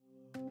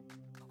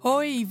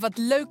Hoi, wat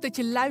leuk dat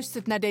je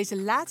luistert naar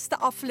deze laatste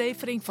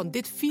aflevering van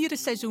dit 4e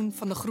seizoen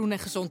van de Groen en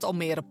Gezond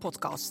Almere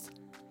podcast.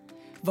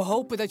 We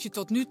hopen dat je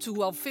tot nu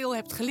toe al veel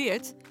hebt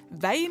geleerd,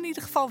 wij in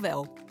ieder geval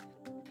wel.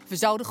 We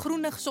zouden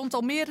Groen en Gezond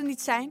Almere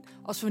niet zijn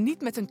als we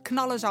niet met een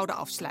knaller zouden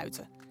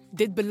afsluiten.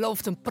 Dit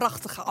belooft een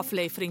prachtige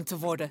aflevering te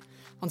worden,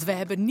 want we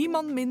hebben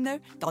niemand minder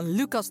dan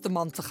Lucas de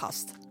Man te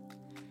gast.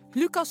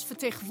 Lucas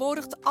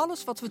vertegenwoordigt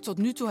alles wat we tot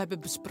nu toe hebben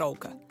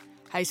besproken.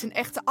 Hij is een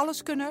echte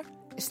alleskunner,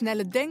 een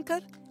snelle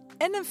denker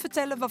en een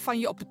verteller waarvan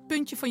je op het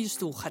puntje van je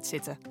stoel gaat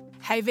zitten.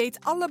 Hij weet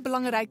alle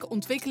belangrijke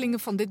ontwikkelingen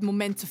van dit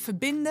moment te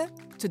verbinden,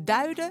 te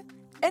duiden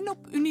en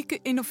op unieke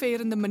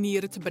innoverende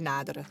manieren te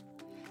benaderen.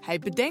 Hij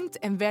bedenkt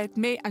en werkt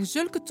mee aan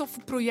zulke toffe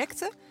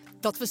projecten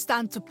dat we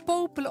staan te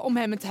popelen om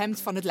hem het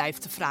hemd van het lijf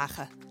te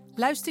vragen.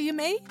 Luister je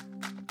mee?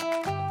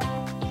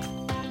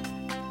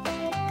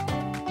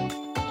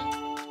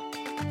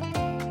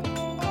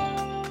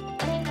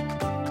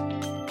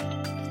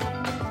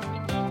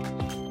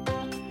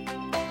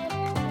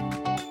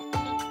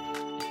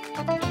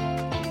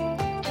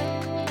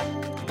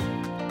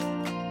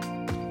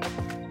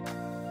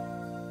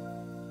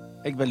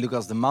 Ik ben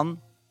Lucas de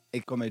Man.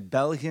 Ik kom uit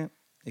België.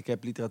 Ik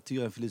heb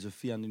literatuur en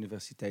filosofie aan de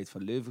Universiteit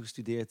van Leuven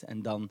gestudeerd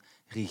en dan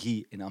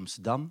regie in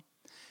Amsterdam.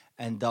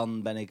 En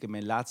dan ben ik in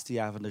mijn laatste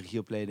jaar van de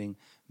regieopleiding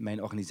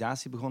mijn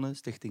organisatie begonnen,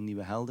 Stichting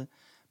Nieuwe Helden.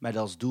 Met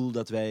als doel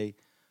dat wij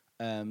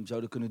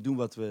zouden kunnen doen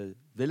wat we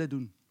willen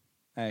doen,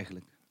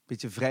 eigenlijk.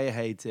 Beetje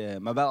vrijheid,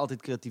 maar wel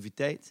altijd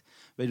creativiteit.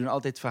 Wij doen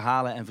altijd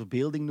verhalen en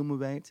verbeelding, noemen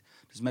wij het.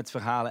 Dus met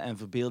verhalen en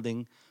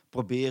verbeelding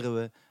proberen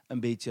we een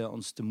beetje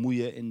ons te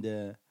moeien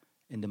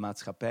in de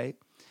maatschappij.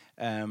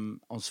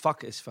 Ons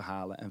vak is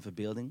verhalen en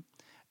verbeelding.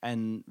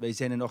 En wij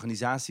zijn een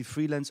organisatie,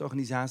 freelance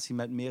organisatie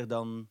met meer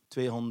dan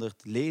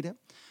 200 leden.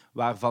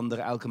 Waarvan er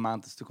elke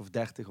maand een stuk of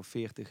 30 of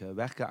 40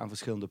 werken aan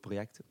verschillende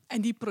projecten.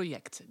 En die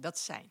projecten, dat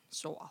zijn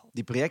zoal?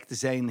 Die projecten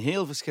zijn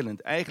heel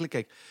verschillend. Eigenlijk,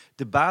 kijk,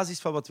 de basis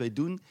van wat wij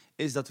doen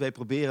is dat wij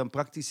proberen een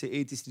praktische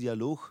ethische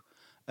dialoog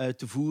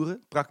te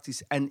voeren,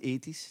 praktisch en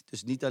ethisch.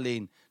 Dus niet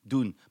alleen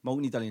doen, maar ook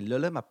niet alleen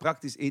lullen, maar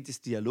praktisch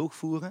ethisch dialoog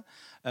voeren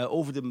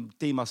over de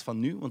thema's van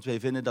nu. Want wij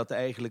vinden dat er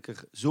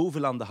eigenlijk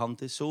zoveel aan de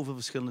hand is, zoveel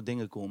verschillende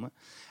dingen komen.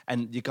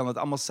 En je kan het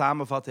allemaal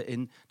samenvatten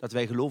in dat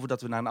wij geloven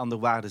dat we naar een ander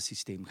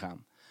waardesysteem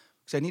gaan.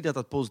 Ik zeg niet dat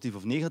dat positief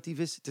of negatief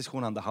is. Het is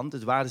gewoon aan de hand.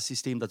 Het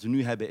waardesysteem dat we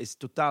nu hebben is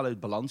totaal uit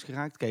balans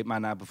geraakt. Kijk maar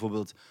naar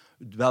bijvoorbeeld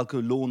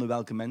welke lonen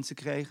welke mensen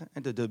krijgen.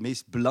 De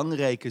meest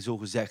belangrijke,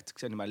 zogezegd, ik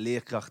zeg maar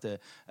leerkrachten,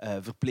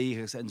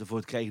 verplegers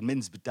enzovoort, krijgen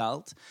minst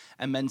betaald.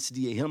 En mensen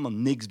die helemaal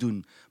niks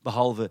doen,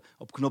 behalve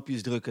op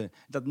knopjes drukken,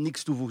 dat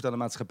niks toevoegt aan de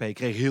maatschappij,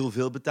 krijgen heel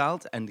veel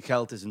betaald. En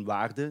geld is een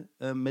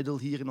waardemiddel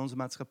hier in onze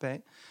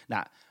maatschappij.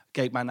 Nou,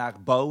 kijk maar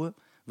naar bouwen.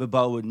 We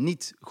bouwen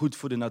niet goed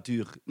voor de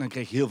natuur, dan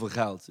krijg je heel veel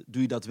geld.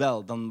 Doe je dat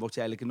wel, dan word je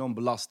eigenlijk enorm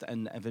belast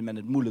en vindt men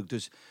het moeilijk.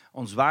 Dus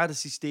ons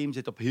waardesysteem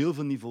zit op heel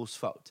veel niveaus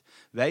fout.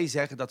 Wij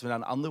zeggen dat we naar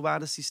een ander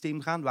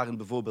waardesysteem gaan, waarin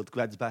bijvoorbeeld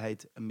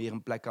kwetsbaarheid meer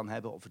een plek kan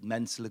hebben, of het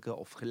menselijke,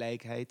 of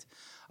gelijkheid.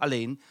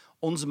 Alleen,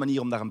 onze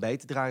manier om daar aan bij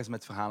te dragen is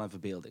met verhaal en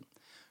verbeelding.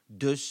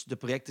 Dus de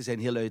projecten zijn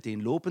heel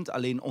uiteenlopend.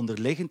 Alleen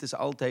onderliggend is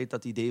altijd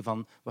dat idee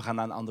van we gaan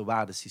naar een ander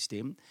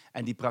waardesysteem.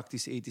 En die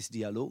praktisch-ethische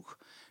dialoog.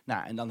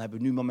 Nou, en dan hebben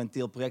we nu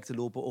momenteel projecten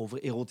lopen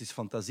over erotische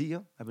fantasieën.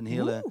 We hebben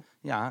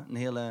een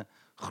hele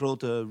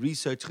grote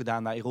research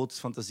gedaan naar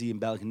erotische fantasie in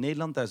België en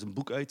Nederland. Daar is een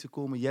boek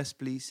uitgekomen, Yes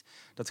Please.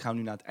 Dat gaan we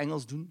nu naar het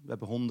Engels doen. We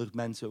hebben 100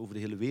 mensen over de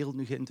hele wereld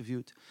nu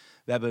geïnterviewd.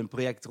 We hebben een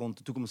project rond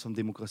de toekomst van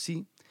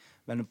democratie. We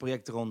hebben een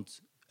project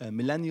rond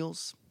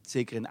millennials.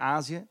 Zeker in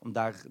Azië, want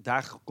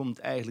daar komt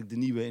eigenlijk de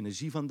nieuwe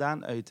energie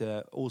vandaan, uit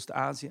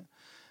Oost-Azië.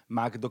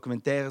 Maken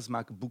documentaires,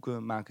 maken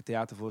boeken, maken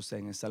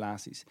theatervoorstellingen,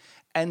 installaties.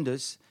 En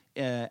dus,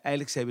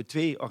 eigenlijk zijn we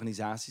 2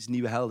 organisaties,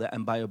 Nieuwe Helden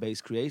en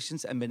Biobased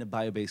Creations. En binnen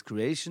Biobased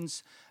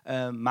Creations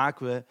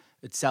maken we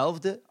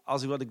hetzelfde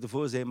als wat ik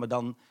ervoor zei, maar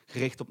dan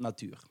gericht op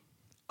natuur.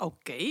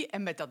 Oké,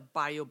 en met dat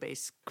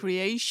Biobased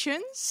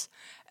Creations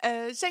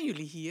zijn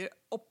jullie hier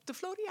op de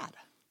Floriade.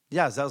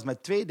 Ja, zelfs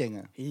met 2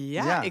 dingen.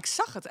 Ja, ik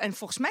zag het. En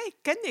volgens mij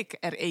kende ik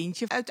er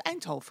eentje uit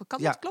Eindhoven.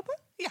 Kan dat kloppen?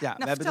 Ja,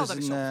 we hebben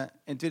dus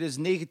in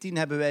 2019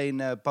 hebben wij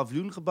een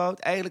paviljoen gebouwd.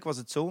 Eigenlijk was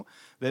het zo,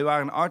 wij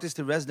waren artist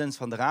in residence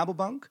van de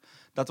Rabobank.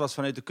 Dat was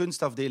vanuit de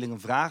kunstafdeling een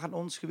vraag aan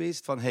ons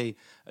geweest. Van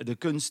de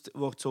kunst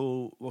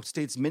wordt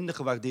steeds minder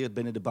gewaardeerd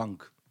binnen de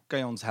bank. Kan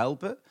je ons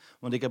helpen?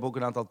 Want ik heb ook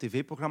een aantal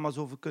tv-programma's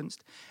over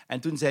kunst. En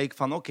toen zei ik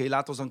van oké,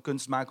 laten we dan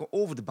kunst maken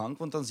over de bank.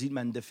 Want dan ziet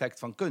men het effect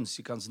van kunst.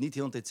 Je kan ze niet de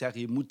hele tijd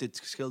zeggen, je moet dit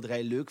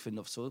schilderij leuk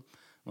vinden of zo.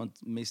 Want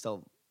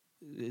meestal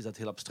is dat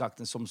heel abstract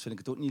en soms vind ik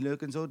het ook niet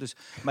leuk en zo. Dus,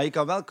 maar je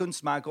kan wel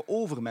kunst maken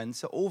over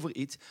mensen, over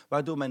iets,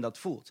 waardoor men dat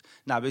voelt.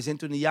 Nou, we zijn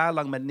toen een jaar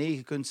lang met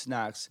 9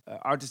 kunstenaars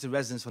artist in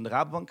residence van de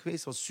Rabobank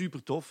geweest. Dat was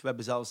super tof. We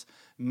hebben zelfs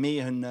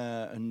mee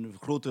hun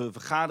grote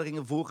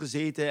vergaderingen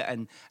voorgezeten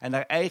en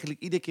daar eigenlijk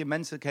iedere keer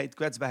menselijkheid,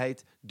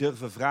 kwetsbaarheid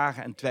durven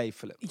vragen en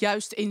twijfelen.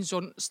 Juist in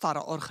zo'n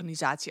starre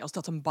organisatie als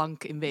dat een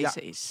bank in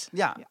wezen is.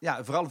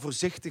 Ja, vooral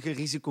voorzichtige,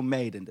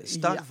 risicomijdende.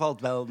 Star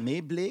valt wel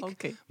mee,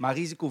 bleek, maar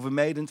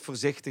risicovermijdend,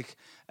 voorzichtig.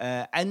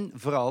 En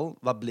vooral,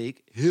 wat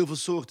bleek, heel veel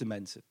soorten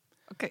mensen.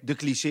 De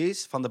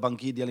clichés van de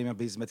bankier die alleen maar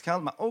bezig is met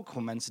geld, maar ook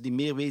gewoon mensen die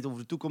meer weten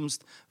over de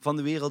toekomst van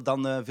de wereld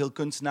dan veel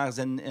kunstenaars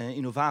en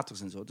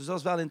innovators en zo. Dus dat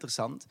is wel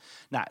interessant.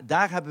 Nou,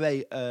 daar hebben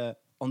wij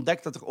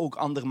ontdekt dat er ook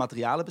andere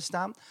materialen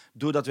bestaan.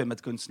 Doordat wij met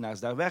kunstenaars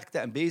daar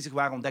werkten en bezig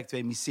waren, ontdekten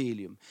wij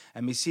mycelium.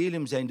 En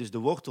mycelium zijn dus de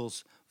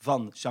wortels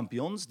van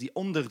champignons,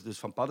 dus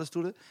van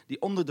paddenstoelen,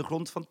 die onder de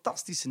grond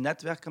fantastische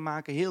netwerken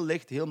maken. Heel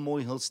licht, heel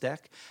mooi, heel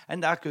sterk. En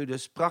daar kun je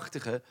dus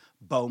prachtige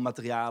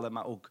bouwmaterialen,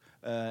 maar ook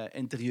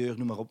interieur,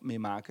 noem maar op, mee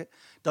maken.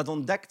 Dat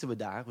ontdekten we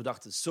daar. We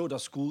dachten, zo, dat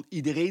is cool.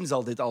 Iedereen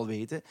zal dit al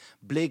weten.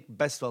 Bleek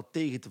best wel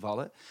tegen te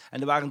vallen. En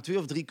er waren 2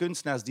 of 3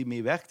 kunstenaars die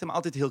mee werkten, maar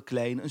altijd heel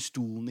klein. Een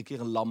stoel, een keer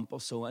een lamp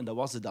of zo. En dat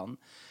was het dan.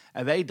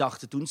 En wij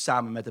dachten toen,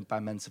 samen met een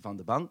paar mensen van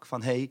de bank,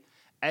 van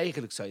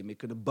eigenlijk zou je mee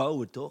kunnen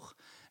bouwen, toch?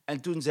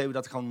 En toen zijn we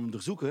dat gaan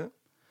onderzoeken.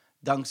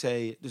 Dus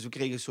we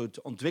kregen een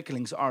soort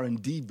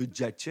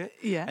ontwikkelings-R&D-budgetje.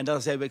 Ja. En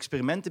daar zijn we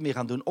experimenten mee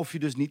gaan doen. Of je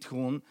dus niet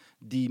gewoon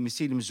die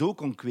mycelium zo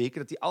kon kweken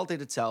dat die altijd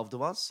hetzelfde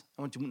was.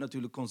 Want je moet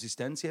natuurlijk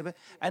consistentie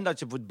hebben. En dat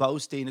je bijvoorbeeld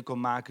bouwstenen kon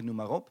maken, noem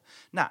maar op.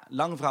 Nou,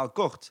 lang verhaal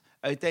kort.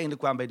 Uiteindelijk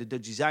kwamen we bij de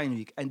Dutch Design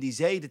Week. En die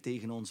zeiden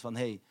tegen ons van,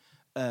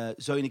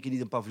 zou je een keer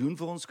niet een paviljoen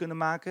voor ons kunnen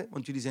maken?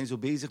 Want jullie zijn zo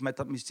bezig met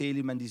dat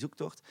mycelium en die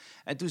zoektocht.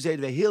 En toen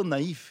zeiden wij heel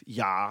naïef,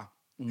 ja,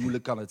 hoe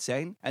moeilijk kan het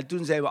zijn? En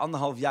toen zijn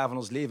we 1,5 jaar van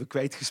ons leven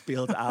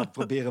kwijtgespeeld aan het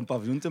proberen een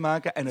paviljoen te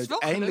maken. En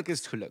uiteindelijk is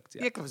het gelukt. Ja.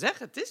 Ja, ik kan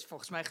zeggen, het is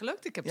volgens mij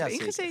gelukt. Ik heb erin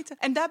gezeten.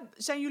 En daar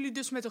zijn jullie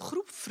dus met een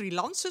groep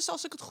freelancers,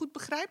 als ik het goed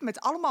begrijp, met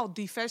allemaal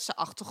diverse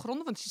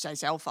achtergronden. Want je zei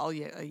zelf al,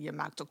 je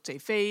maakt ook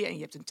tv en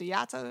je hebt een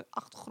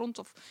theaterachtergrond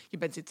of je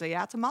bent een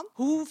theaterman.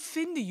 Hoe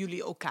vinden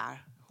jullie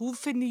elkaar? Hoe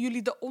vinden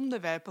jullie de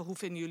onderwerpen? Hoe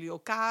vinden jullie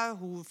elkaar?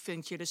 Hoe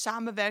vind je de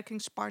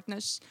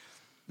samenwerkingspartners?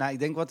 Nou, ik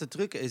denk wat de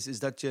truc is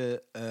dat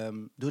je,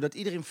 doordat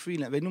iedereen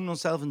freelance... Wij noemen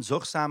onszelf een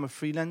zorgzame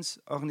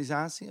freelance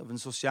organisatie, of een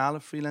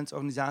sociale freelance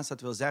organisatie.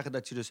 Dat wil zeggen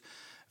dat je dus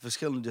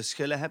verschillende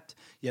schillen hebt.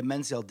 Je hebt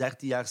mensen die al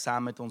 13 jaar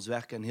samen met ons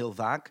werken en heel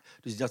vaak.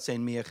 Dus dat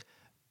zijn meer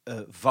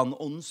van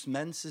ons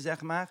mensen,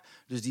 zeg maar.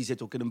 Dus die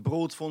zitten ook in een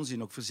broodfonds, die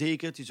zijn ook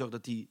verzekerd. Die zorgt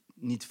dat die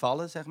niet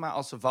vallen, zeg maar.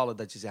 Als ze vallen,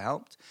 dat je ze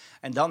helpt.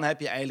 En dan heb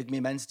je eigenlijk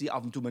meer mensen die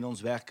af en toe met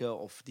ons werken,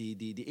 of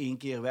die 1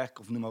 keer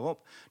werken, of noem maar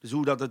op. Dus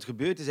hoe dat het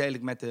gebeurt, is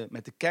eigenlijk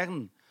met de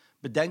kern.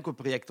 Bedenken we een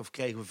project of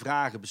krijgen we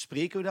vragen,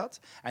 bespreken we dat.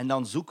 En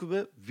dan zoeken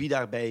we wie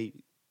daarbij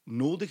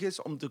nodig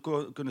is om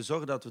te kunnen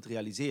zorgen dat we het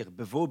realiseren.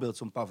 Bijvoorbeeld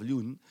zo'n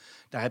paviljoen,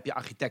 daar heb je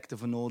architecten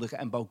voor nodig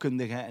en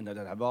bouwkundigen. En dat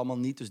hebben we allemaal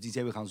niet, dus die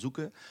zijn we gaan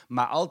zoeken.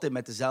 Maar altijd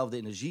met dezelfde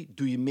energie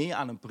doe je mee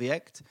aan een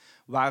project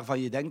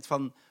waarvan je denkt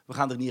van, we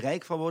gaan er niet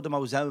rijk van worden,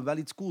 maar we zijn wel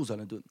iets cools aan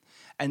het doen.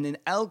 En in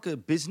elke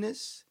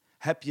business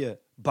heb je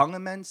bange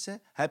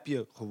mensen, heb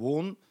je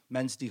gewoon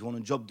mensen die gewoon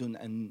een job doen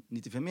en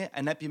niet te veel meer.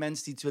 En heb je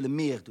mensen die iets willen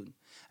meer doen.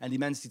 En die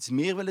mensen die iets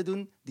meer willen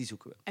doen, die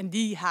zoeken we. En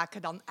die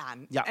haken dan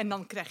aan. Ja. En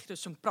dan krijg je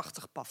dus een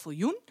prachtig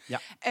paviljoen.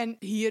 Ja. En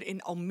hier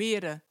in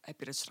Almere heb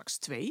je er straks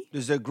 2.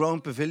 Dus de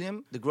Grown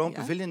Pavilion. De Grown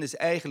Pavilion is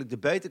eigenlijk, de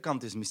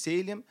buitenkant is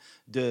mycelium.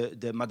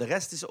 Maar de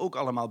rest is ook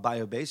allemaal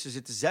biobased. Er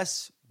zitten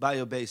 6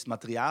 biobased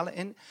materialen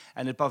in.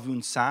 En het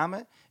paviljoen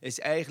samen is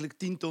eigenlijk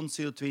 10 ton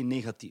CO2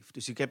 negatief.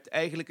 Dus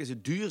eigenlijk is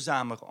het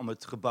duurzamer om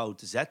het gebouw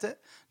te zetten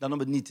dan om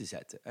het niet te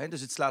zetten.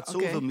 Dus het slaat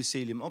zoveel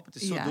mycelium op. Het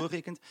is zo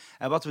doorrekend.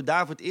 En wat we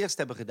daar voor het eerst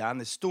hebben gedaan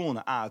is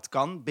tonen, het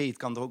kan. B, het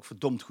kan er ook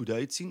verdomd goed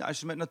uitzien als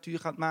je met natuur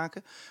gaat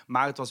maken.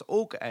 Maar het was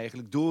ook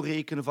eigenlijk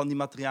doorrekenen van die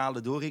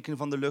materialen, doorrekenen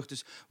van de lucht.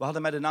 Dus we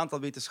hadden met een aantal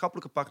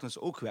wetenschappelijke partners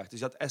ook gewerkt. Dus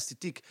je had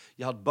esthetiek,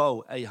 je had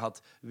bouw en je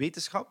had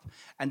wetenschap.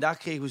 En daar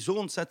kregen we zo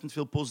ontzettend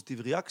veel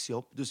positieve reactie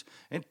op. Dus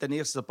ten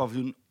eerste dat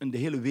paviljoen in de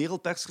hele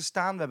wereldpers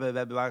gestaan.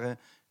 We waren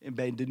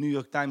bij de New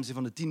York Times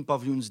van de 10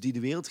 paviljoens die de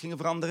wereld gingen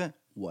veranderen.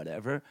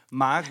 Whatever.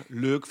 Maar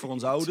leuk voor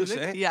onze ouders.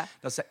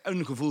 Dat ze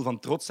een gevoel van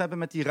trots hebben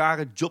met die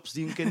rare jobs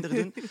die hun kinderen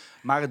doen.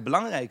 Maar het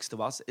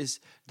belangrijkste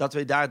is dat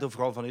wij daardoor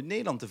vooral vanuit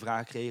Nederland de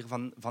vraag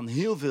kregen van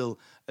heel veel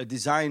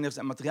designers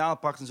en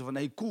materiaalpartners.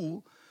 Van,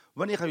 cool,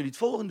 wanneer gaan jullie het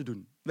volgende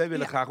doen? Wij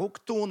willen graag ook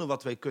tonen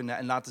wat wij kunnen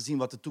en laten zien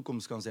wat de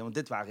toekomst kan zijn. Want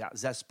dit waren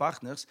 6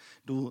 partners.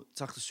 Het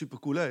zag er super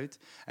cool uit.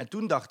 En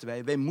toen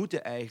dachten wij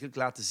moeten eigenlijk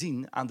laten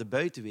zien aan de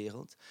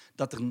buitenwereld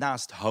dat er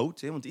naast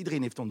hout, want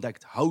iedereen heeft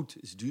ontdekt hout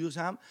is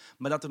duurzaam,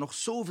 maar dat er nog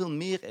zoveel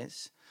meer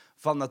is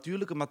van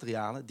natuurlijke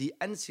materialen die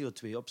en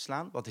CO2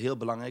 opslaan, wat heel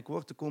belangrijk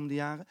wordt de komende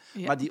jaren,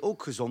 maar die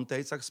ook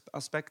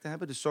gezondheidsaspecten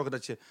hebben. Dus zorgen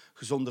dat je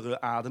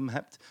gezondere adem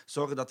hebt,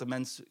 zorgen dat de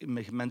mens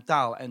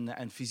mentaal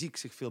en fysiek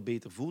zich veel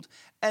beter voelt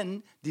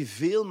en die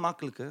veel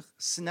makkelijker,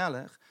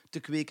 sneller te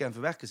kweken en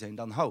verwerken zijn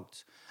dan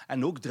hout.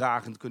 En ook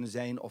dragend kunnen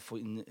zijn of voor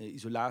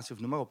isolatie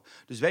of noem maar op.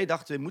 Dus wij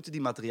dachten, wij moeten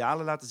die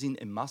materialen laten zien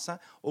in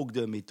massa, ook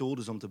de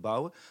methodes om te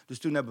bouwen. Dus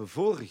toen hebben we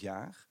vorig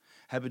jaar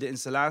de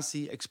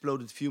installatie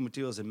Exploded Few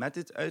Materials and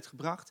Methods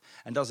uitgebracht.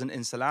 En dat is een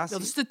installatie.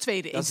 Dat is de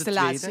tweede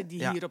installatie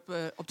die hier op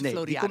de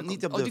Floriade die komt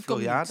niet op de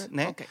Floriade.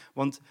 Nee,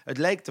 want het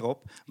lijkt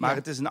erop, maar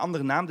het is een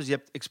andere naam. Dus je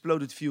hebt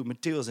Exploded Few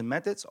Materials and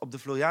Methods. Op de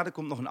Floriade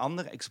komt nog een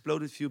andere,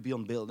 Exploded Few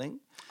Beyond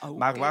Building.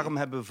 Maar waarom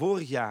hebben we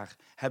vorig jaar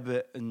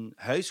een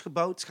huis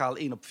gebouwd, schaal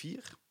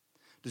 1/4.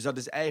 Dus dat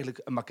is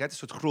eigenlijk een maquette,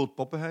 een soort groot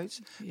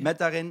poppenhuis. Ja. Met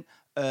daarin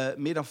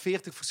meer dan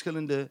 40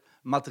 verschillende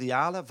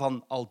materialen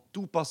van al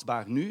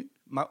toepasbaar nu,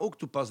 maar ook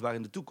toepasbaar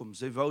in de toekomst.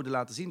 We wouden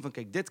laten zien van,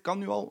 kijk, dit kan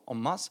nu al en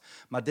masse,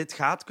 maar dit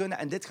gaat kunnen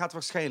en dit gaat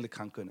waarschijnlijk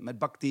gaan kunnen. Met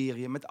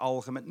bacteriën, met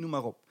algen, met noem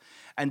maar op.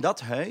 En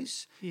dat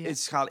huis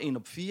is schaal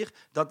 1/4,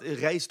 dat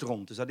reist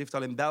rond. Dus dat heeft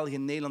al in België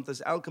en Nederland,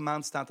 dus elke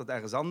maand staat dat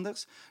ergens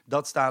anders.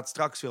 Dat staat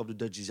straks weer op de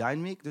Dutch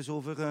Design Week, dus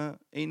over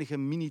enige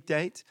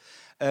mini-tijd.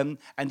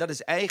 En dat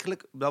is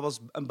eigenlijk, dat was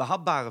een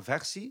behapbare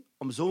versie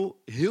om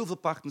zo heel veel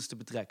partners te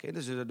betrekken.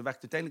 Dus er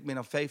werkt uiteindelijk meer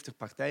dan 50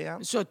 partijen aan.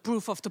 Een soort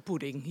proof of the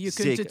pudding. Je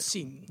Zeker. kunt het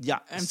zien.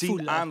 Ja, en zien,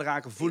 voelen.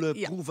 aanraken,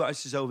 voelen, proeven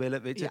als je zou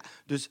willen. Weet je? Ja.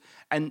 Dus,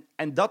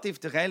 en dat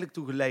heeft er eigenlijk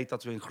toe geleid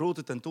dat we een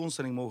grote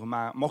tentoonstelling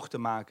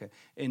mochten maken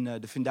in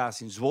de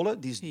fundatie in Zwolle.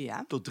 Die is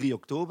tot 3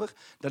 oktober.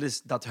 Dat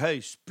is dat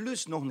huis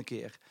plus nog een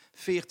keer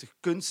 40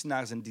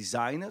 kunstenaars en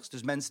designers.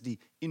 Dus mensen die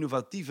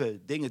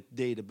innovatieve dingen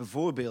deden.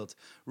 Bijvoorbeeld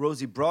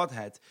Rosie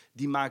Broadhead,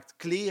 die maakt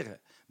kleren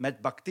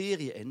met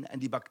bacteriën in. En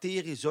die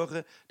bacteriën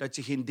zorgen dat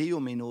je geen deo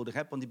meer nodig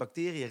hebt. Want die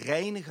bacteriën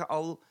reinigen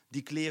al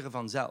die kleren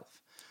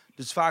vanzelf.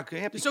 Dus vaak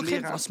heb je dus ook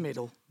geen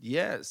wasmiddel?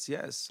 Yes.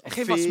 En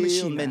geen veel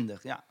wasmachine? minder,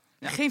 ja.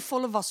 Geen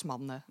volle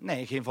wasmanden?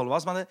 Nee, geen volle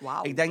wasmanden.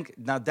 Wauw. Ik denk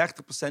naar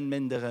 30%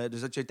 minder. Dus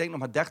dat je denk nog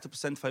maar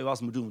 30% van je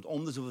was moet doen. Want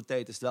om de zoveel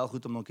tijd is het wel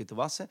goed om nog een keer te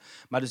wassen.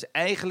 Maar dus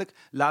eigenlijk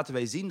laten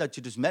wij zien dat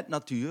je dus met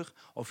natuur,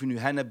 of je nu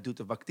hennep doet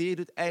of bacteriën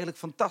doet, eigenlijk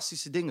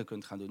fantastische dingen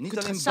kunt gaan doen. Niet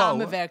alleen bouwen.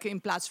 Samenwerken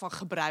in plaats van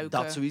gebruiken.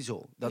 Dat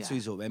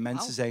sowieso. Wij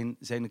mensen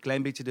zijn een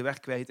klein beetje de weg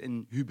kwijt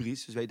in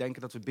hubris. Dus wij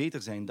denken dat we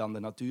beter zijn dan de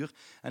natuur.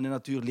 En de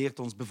natuur leert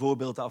ons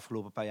bijvoorbeeld de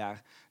afgelopen paar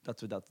jaar dat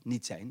we dat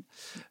niet zijn.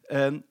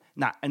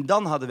 En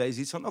dan hadden wij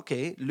zoiets van,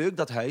 oké, leuk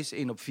dat huis,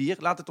 1/4,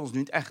 laat het ons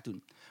nu echt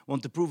doen.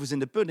 Want de proof is in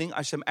de pudding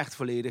als je hem echt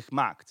volledig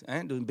maakt.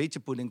 Door een beetje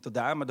pudding tot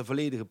daar, maar de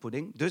volledige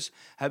pudding. Dus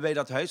hebben wij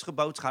dat huis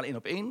gebouwd, schaal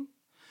 1/1.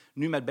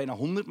 Nu met bijna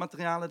 100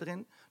 materialen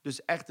erin.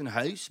 Dus echt een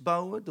huis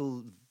bouwen,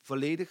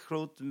 volledig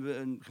groot,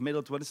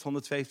 gemiddeld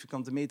 150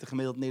 vierkante meter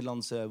gemiddeld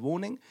Nederlandse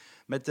woning.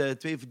 Met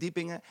 2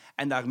 verdiepingen.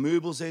 En daar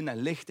meubels in en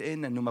licht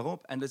in en noem maar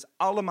op. En dus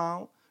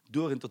allemaal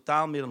door in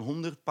totaal meer dan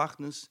 100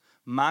 partners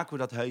maken we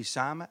dat huis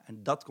samen.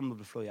 En dat komt op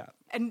de Floriade.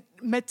 En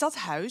met dat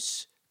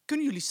huis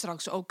kunnen jullie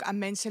straks ook aan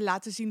mensen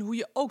laten zien hoe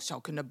je ook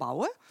zou kunnen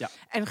bouwen. Ja.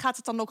 En gaat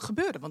het dan ook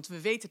gebeuren? Want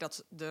we weten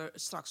dat er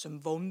straks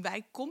een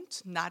woonwijk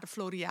komt na de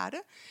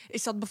Floriade.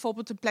 Is dat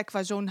bijvoorbeeld een plek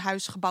waar zo'n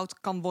huis gebouwd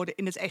kan worden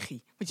in het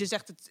Echi? Want je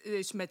zegt het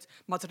is met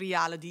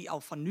materialen die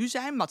al van nu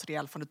zijn,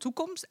 materialen van de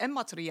toekomst en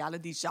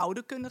materialen die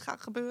zouden kunnen gaan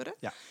gebeuren.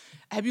 Ja.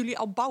 Hebben jullie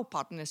al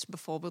bouwpartners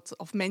bijvoorbeeld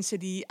of mensen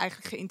die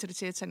eigenlijk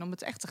geïnteresseerd zijn om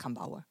het echt te gaan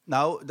bouwen?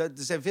 Nou, er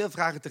zijn veel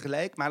vragen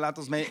tegelijk, maar laat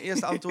ons mij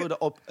eerst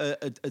antwoorden op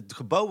het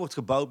gebouw wordt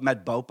gebouwd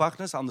met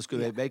bouwpartners. Anders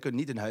kunnen wij kunnen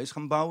niet een huis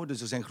gaan bouwen.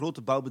 Dus er zijn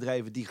grote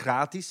bouwbedrijven die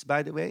gratis,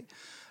 by the way,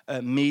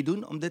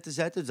 meedoen om dit te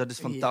zetten. Dus dat is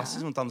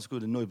fantastisch, want anders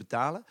kunnen we het nooit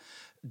betalen.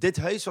 Dit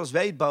huis zoals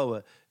wij het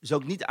bouwen,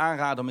 zou ik niet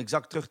aanraden om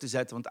exact terug te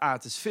zetten. Want A,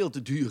 het is veel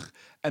te duur.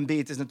 En B,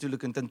 het is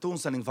natuurlijk een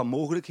tentoonstelling van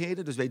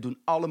mogelijkheden. Dus wij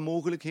doen alle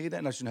mogelijkheden.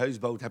 En als je een huis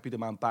bouwt, heb je er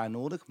maar een paar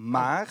nodig.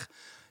 Maar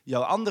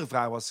jouw andere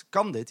vraag was,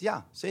 kan dit?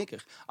 Ja,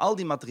 zeker. Al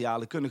die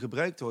materialen kunnen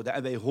gebruikt worden.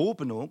 En wij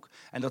hopen ook,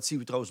 en dat zien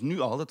we trouwens nu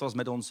al, dat was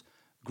met ons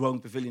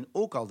Growing Pavilion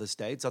ook al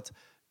destijds, dat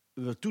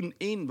we toen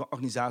 1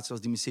 organisatie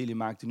als die mycelium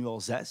maakte, nu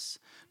al 6.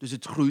 Dus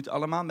het groeit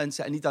allemaal,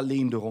 mensen. En niet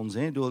alleen door ons.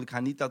 Hè. Ik ga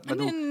niet dat, maar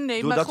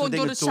maar gewoon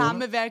door de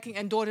samenwerking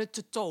en door het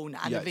te tonen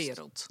aan de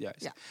wereld.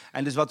 Juist. Ja.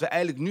 En dus wat we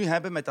eigenlijk nu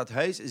hebben met dat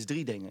huis is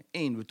 3 dingen.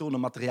 1, we tonen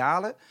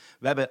materialen.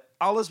 We hebben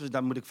alles,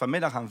 dat moet ik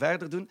vanmiddag gaan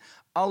verder doen.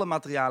 Alle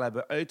materialen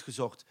hebben we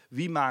uitgezocht.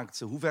 Wie maakt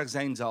ze? Hoe ver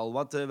zijn ze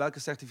al? Welke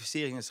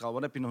certificering is er al?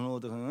 Wat heb je nog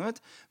nodig? We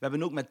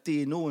hebben ook met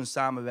TNO een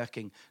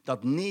samenwerking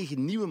dat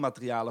 9 nieuwe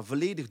materialen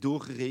volledig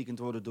doorgerekend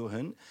worden door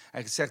hun.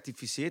 En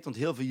gecertificeerd, want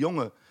heel veel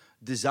jonge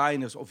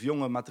designers of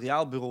jonge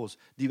materiaalbureaus,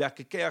 die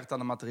werken keihard aan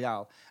het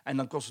materiaal. En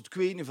dan kost het ik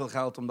weet niet veel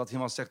geld om dat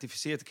helemaal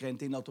certificeerd te krijgen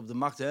tegen dat op de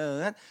markt.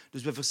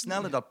 Dus we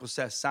versnellen dat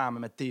proces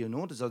samen met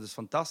TNO, dus dat is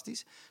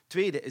fantastisch.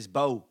 Tweede is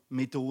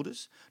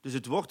bouwmethodes. Dus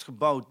het wordt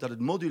gebouwd dat het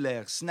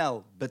modulair,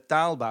 snel,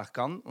 betaalbaar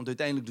kan. Want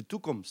uiteindelijk de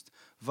toekomst,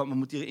 we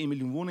moeten hier 1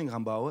 miljoen woningen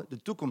gaan bouwen.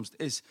 De toekomst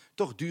is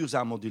toch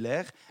duurzaam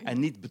modulair en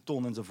niet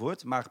beton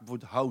enzovoort, maar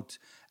bijvoorbeeld hout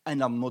en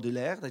dan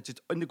modulair, dat je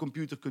het in de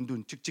computer kunt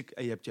doen,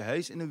 en je hebt je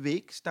huis in een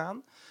week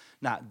staan.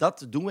 Nou,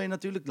 dat doen wij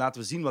natuurlijk.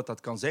 Laten we zien wat dat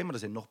kan zijn. Maar er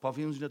zijn nog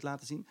paviljoens die dat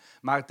laten zien.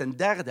 Maar ten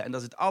derde, en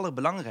dat is het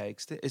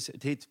allerbelangrijkste,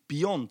 het heet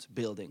beyond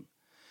building.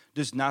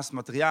 Dus naast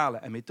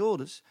materialen en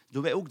methodes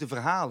doen wij ook de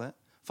verhalen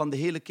van de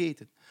hele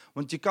keten.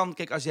 Want je kan,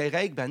 kijk, als jij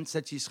rijk bent,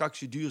 zet je straks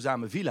je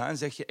duurzame villa en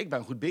zeg je, ik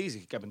ben goed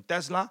bezig. Ik heb een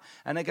Tesla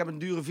en ik heb een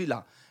dure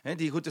villa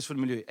die goed is voor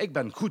het milieu. Ik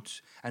ben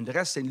goed. En de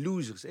rest zijn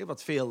losers.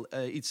 Wat veel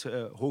iets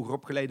hoger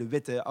opgeleide,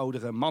 witte,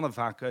 oudere mannen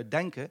vaak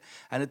denken.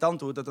 En het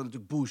antwoord dat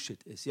natuurlijk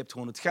bullshit is. Je hebt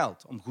gewoon het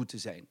geld om goed te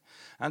zijn.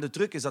 En de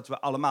truc is dat we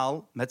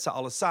allemaal, met z'n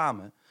allen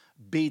samen,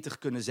 beter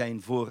kunnen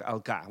zijn voor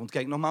elkaar. Want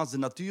kijk, nogmaals, de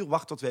natuur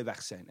wacht tot wij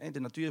weg zijn. De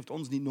natuur heeft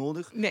ons niet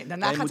nodig. Nee,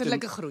 daarna gaat het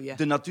lekker groeien.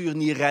 De natuur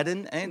niet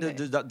redden.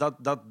 Nee.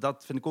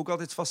 Dat vind ik ook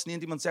altijd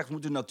fascinerend. Iemand zegt, we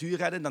moeten de natuur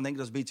redden. Dan denk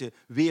ik, dat is een beetje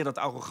weer dat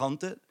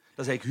arrogante.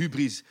 Dat is eigenlijk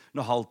hubris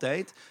nog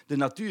altijd. De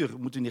natuur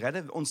moeten we niet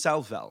redden,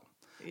 onszelf wel.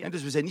 Ja. En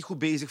dus we zijn niet goed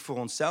bezig voor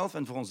onszelf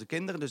en voor onze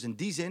kinderen. Dus in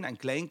die zin, en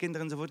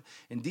kleinkinderen enzovoort.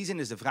 In die zin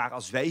is de vraag,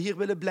 als wij hier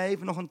willen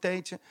blijven nog een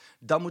tijdje,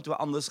 dan moeten we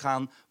anders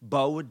gaan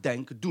bouwen,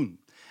 denken,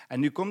 doen. En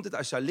nu komt het,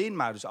 als je alleen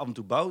maar dus af en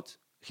toe bouwt,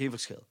 geen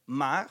verschil.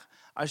 Maar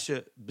als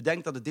je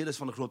bedenkt dat het deel is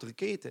van een grotere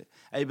keten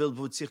en je wilt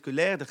bijvoorbeeld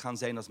circulairder gaan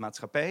zijn als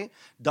maatschappij,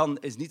 dan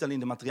is niet alleen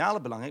de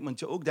materialen belangrijk, maar moet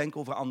je ook denken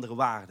over andere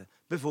waarden.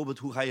 Bijvoorbeeld,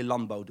 hoe ga je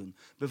landbouw doen?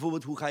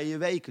 Bijvoorbeeld, hoe ga je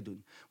wijken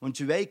doen? Want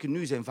je wijken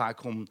nu zijn vaak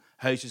gewoon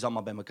huisjes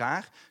allemaal bij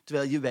elkaar,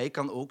 terwijl je wijk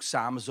kan ook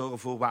samen zorgen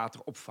voor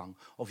wateropvang.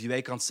 Of je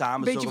wijk kan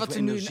samen zorgen voor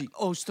energie. Weet je wat er nu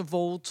in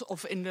Oosterwold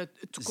of in de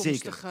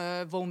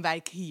toekomstige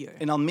woonwijk hier?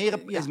 In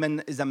Almere is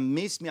men daar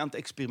meest mee aan het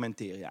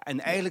experimenteren. Ja. En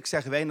eigenlijk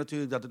zeggen wij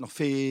natuurlijk dat het nog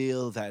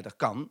veel verder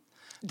kan.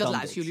 Dat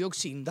laten jullie ook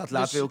zien. Dat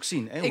laten we ook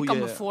zien. Hè, ik kan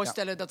me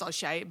voorstellen dat als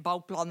jij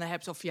bouwplannen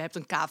hebt of je hebt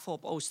een kavel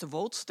op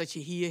Oosterwold, dat je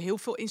hier heel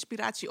veel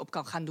inspiratie op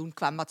kan gaan doen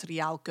qua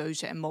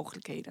materiaalkeuze en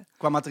mogelijkheden.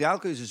 Qua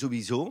materiaalkeuze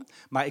sowieso.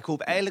 Maar ik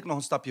hoop eigenlijk nog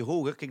een stapje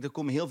hoger. Kijk, er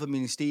komen heel veel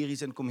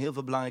ministeries en er komen heel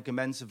veel belangrijke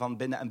mensen van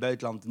binnen- en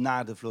buitenland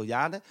naar de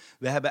Floriade.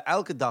 We hebben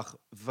elke dag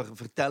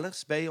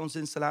vertellers bij onze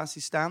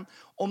installaties staan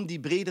om die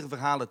bredere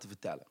verhalen te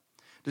vertellen.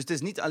 Dus het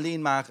is niet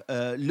alleen maar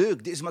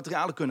leuk, deze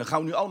materialen kunnen, gaan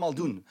we nu allemaal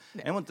doen.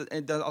 Nee.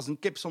 Want als een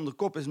kip zonder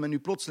kop is men nu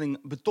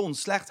plotseling beton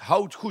slecht,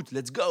 hout goed,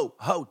 let's go,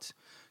 hout.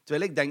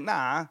 Terwijl ik denk,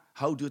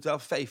 hout duurt wel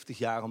 50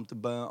 jaar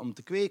om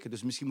te kweken.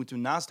 Dus misschien moeten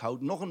we naast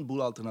hout nog een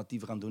boel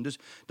alternatieven gaan doen. Dus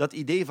dat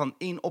idee van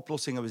één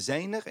oplossing en we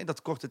zijn er, en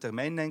dat korte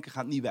termijn denken,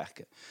 gaat niet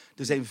werken.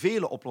 Er zijn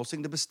vele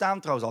oplossingen. Er bestaan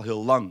trouwens al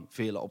heel lang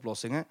vele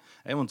oplossingen.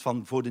 Want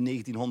van voor de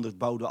 1900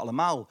 bouwden we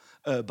allemaal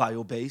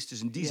biobased.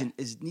 Dus in die zin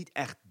is het niet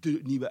echt de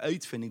nieuwe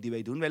uitvinding die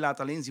wij doen. Wij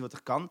laten alleen zien wat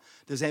er kan.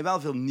 Er zijn wel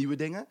veel nieuwe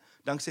dingen,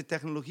 dankzij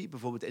technologie.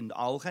 Bijvoorbeeld in de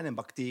algen en in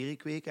bacteriën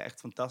kweken. Echt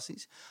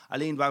fantastisch.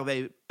 Alleen waar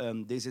wij,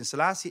 deze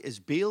installatie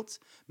is beeld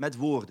met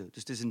woorden.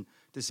 Dus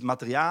het is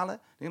materialen,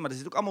 maar er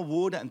zitten ook allemaal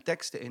woorden en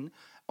teksten in,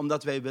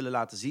 omdat wij willen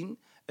laten zien,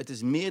 het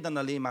is meer dan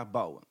alleen maar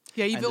bouwen.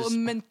 Ja, je wil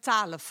een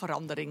mentale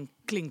verandering,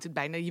 klinkt het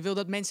bijna. Je wil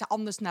dat mensen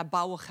anders naar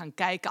bouwen gaan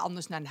kijken,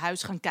 anders naar een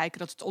huis gaan kijken,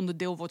 dat het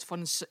onderdeel wordt van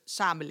een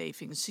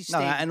samenleving, een systeem.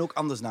 Nou ja, en ook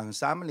anders naar een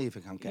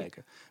samenleving gaan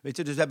kijken. Weet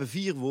je, dus we hebben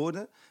 4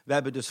 woorden. We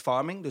hebben dus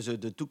farming, dus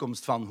de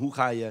toekomst van hoe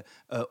ga je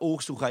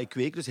oogsten, hoe ga je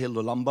kweken, dus heel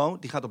de landbouw,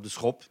 die gaat op de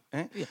schop. Hè?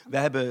 Ja. We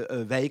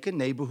hebben wijken,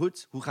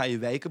 neighborhood, hoe ga je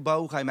wijken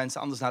bouwen, hoe ga je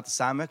mensen anders laten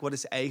samenwerken, wat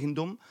is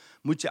eigendom?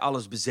 Moet je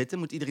alles bezitten?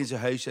 Moet iedereen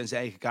zijn huisje en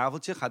zijn eigen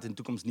kaveltje? Gaat in de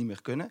toekomst niet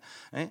meer kunnen.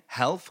 Hè?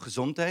 Health,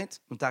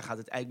 gezondheid, want daar gaat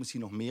het eigenlijk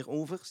misschien nog meer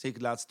over, zeker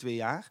de laatste 2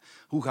 jaar.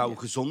 Hoe gaan we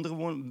gezonder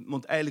wonen?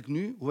 Want eigenlijk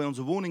nu, hoe wij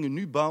onze woningen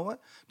nu bouwen,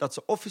 dat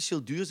ze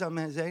officieel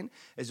duurzaam zijn,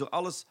 is door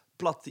alles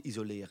plat te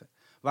isoleren.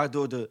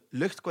 Waardoor de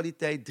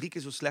luchtkwaliteit 3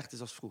 keer zo slecht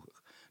is als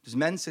vroeger. Dus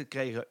mensen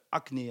krijgen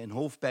acne en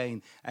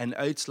hoofdpijn en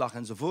uitslag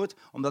enzovoort,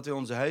 omdat wij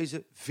onze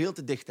huizen veel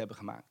te dicht hebben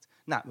gemaakt.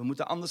 Nou, we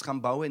moeten anders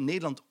gaan bouwen. In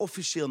Nederland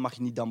officieel mag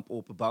je niet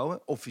dampopen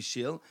bouwen.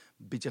 Officieel.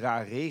 Een beetje een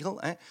rare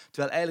regel. Hè?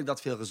 Terwijl eigenlijk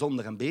dat veel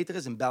gezonder en beter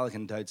is. In België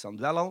en Duitsland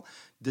wel al.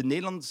 De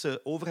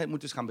Nederlandse overheid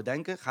moet dus gaan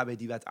bedenken, gaan wij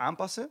die wet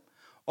aanpassen?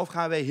 Of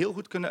gaan wij heel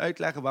goed kunnen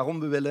uitleggen waarom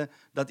we willen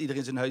dat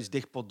iedereen zijn huis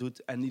dichtpot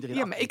doet en iedereen.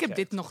 Ja, maar ik heb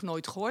dit nog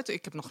nooit gehoord.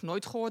 Ik heb nog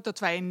nooit gehoord dat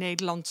wij in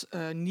Nederland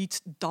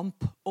niet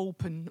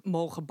dampopen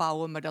mogen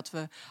bouwen, maar dat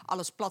we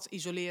alles plat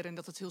isoleren en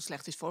dat het heel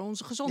slecht is voor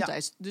onze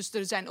gezondheid. Ja. Dus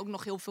er zijn ook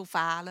nog heel veel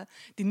verhalen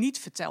die niet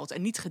verteld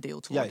en niet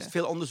gedeeld worden. Juist,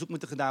 veel onderzoek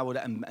moet er gedaan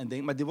worden en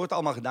dingen, maar die wordt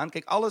allemaal gedaan.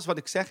 Kijk, alles wat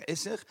ik zeg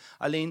is er.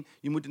 Alleen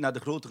je moet het naar de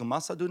grotere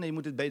massa doen en je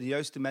moet het bij de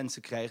juiste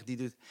mensen krijgen die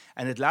dit.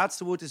 En het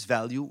laatste woord is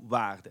value,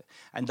 waarde.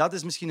 En dat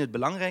is misschien het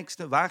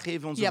belangrijkste. Waar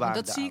geven we onze waarde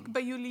aan? Dat zie ik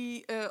bij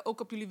jullie,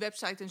 ook op jullie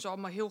website en zo,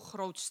 allemaal heel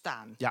groot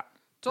staan. Ja,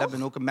 we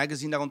hebben ook een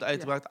magazine daar rond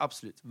uitgebracht,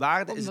 absoluut.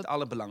 Waarde is het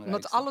allerbelangrijkste.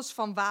 Omdat alles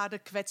van waarde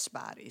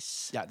kwetsbaar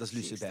is. Ja, dat is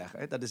Lucebert.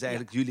 Hè? Dat is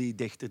eigenlijk jullie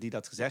dichter die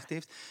dat gezegd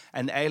heeft.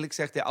 En eigenlijk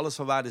zegt hij, alles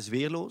van waarde is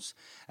weerloos.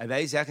 En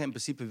wij zeggen in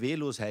principe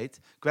weerloosheid,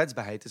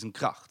 kwetsbaarheid is een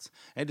kracht.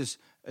 Hè? Dus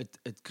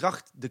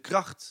de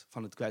kracht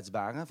van het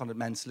kwetsbare, van het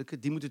menselijke,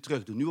 die moeten we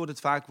terug doen. Nu wordt het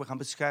vaak, we gaan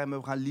beschermen,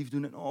 we gaan lief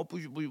doen en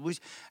push.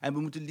 En we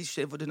moeten lief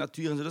zijn voor de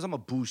natuur en zo. Dat is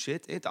allemaal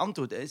bullshit. Het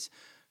antwoord is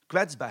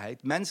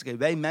kwetsbaarheid, menselijkheid.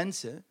 Wij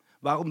mensen,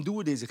 waarom doen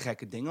we deze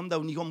gekke dingen? Omdat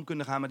we niet om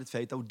kunnen gaan met het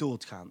feit dat we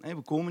doodgaan.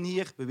 We komen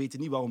hier, we weten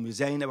niet waarom we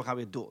zijn en we gaan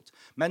weer dood.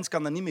 Mens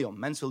kan daar niet mee om.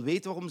 Mens wil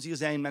weten waarom ze hier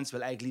zijn. Mens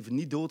wil eigenlijk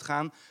liever niet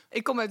doodgaan.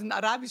 Ik kom uit een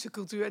Arabische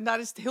cultuur en daar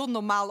is het heel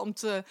normaal om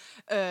te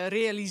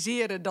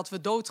realiseren dat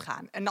we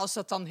doodgaan. En als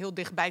dat dan heel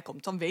dichtbij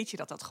komt, dan weet je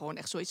dat dat gewoon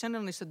echt zo is. En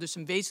dan is dat dus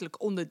een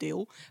wezenlijk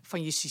onderdeel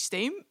van je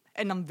systeem.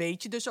 En dan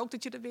weet je dus ook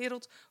dat je de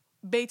wereld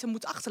beter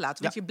moet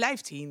achterlaten. Want je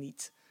blijft hier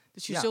niet.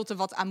 Dus je zult er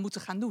wat aan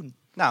moeten gaan doen.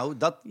 Nou,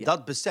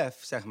 dat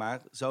besef, zeg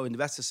maar, zou in de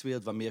westerse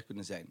wereld wat meer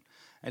kunnen zijn.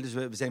 En dus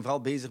we zijn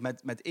vooral bezig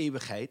met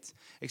eeuwigheid.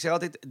 Ik zeg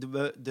altijd,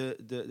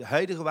 de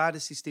huidige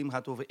waardesysteem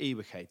gaat over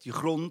eeuwigheid. Je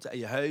grond en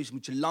je huis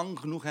moet je lang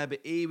genoeg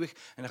hebben, eeuwig. En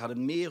dan gaat het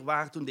meer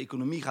waard doen. De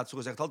economie gaat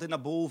zogezegd altijd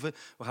naar boven.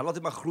 We gaan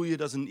altijd maar groeien.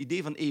 Dat is een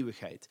idee van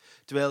eeuwigheid.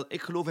 Terwijl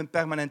ik geloof in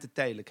permanente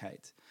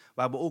tijdelijkheid.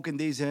 Waar we ook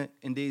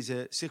in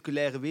deze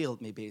circulaire wereld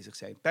mee bezig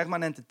zijn.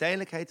 Permanente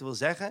tijdelijkheid wil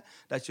zeggen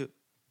dat je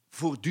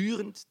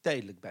voortdurend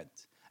tijdelijk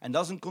bent. En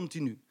dat is een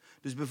continu.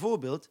 Dus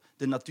bijvoorbeeld,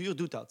 de natuur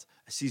doet dat.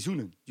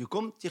 Seizoenen. Je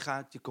komt, je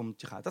gaat, je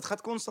komt, je gaat. Dat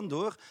gaat constant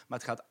door, maar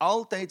het gaat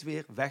altijd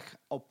weer weg,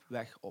 op,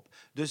 weg, op.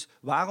 Dus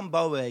waarom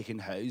bouwen wij geen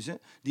huizen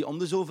die om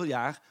de zoveel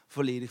jaar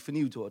volledig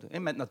vernieuwd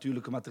worden? Met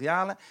natuurlijke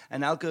materialen.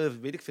 En elke,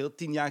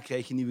 10 jaar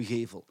krijg je een nieuwe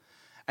gevel.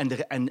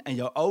 En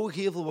jouw oude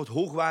gevel wordt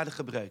hoogwaardig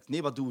gebruikt.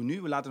 Nee, wat doen we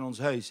nu? We laten ons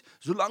huis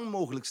zo lang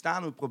mogelijk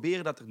staan. We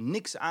proberen dat er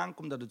niks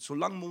aankomt, dat het zo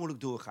lang mogelijk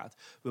doorgaat.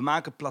 We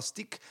maken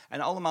plastiek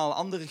en allemaal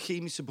andere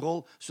chemische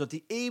brol, zodat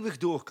die eeuwig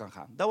door kan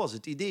gaan. Dat was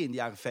het idee in de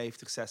jaren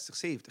 50, 60,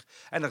 70.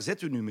 En daar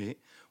zitten we nu mee,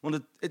 want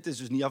het is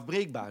dus niet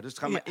afbreekbaar. Dus het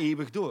gaat maar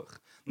eeuwig door.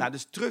 Nou,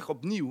 dus terug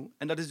opnieuw.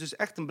 En dat is dus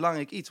echt een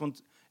belangrijk iets,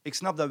 want ik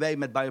snap dat wij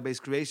met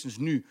Biobased Creations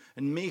nu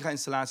een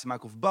mega-installatie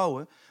maken of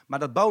bouwen, maar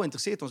dat bouwen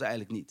interesseert ons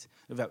eigenlijk niet.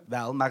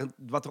 Wel, maar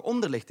wat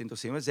eronder ligt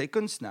interesseert ons, zijn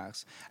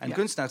kunstenaars. En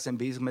kunstenaars zijn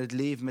bezig met het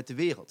leven, met de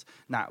wereld.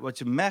 Nou, wat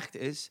je merkt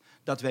is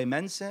dat wij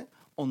mensen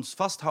ons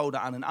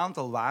vasthouden aan een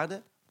aantal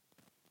waarden,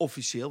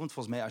 officieel, want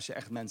volgens mij als je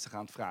echt mensen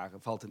gaat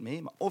vragen, valt het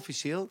mee, maar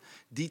officieel,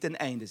 die ten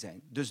einde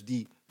zijn. Dus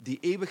die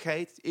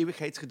eeuwigheid,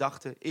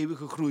 eeuwigheidsgedachte,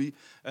 eeuwige groei,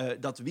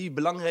 dat wie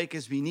belangrijk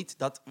is, wie niet,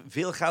 dat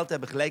veel geld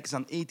hebben gelijk is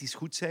aan ethisch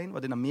goed zijn,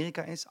 wat in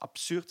Amerika is,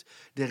 absurd.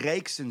 De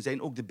rijksten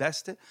zijn ook de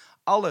beste.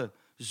 Alle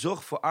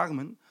zorg voor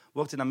armen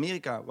wordt in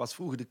Amerika, was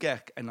vroeger de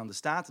kerk en dan de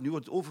staat, nu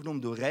wordt het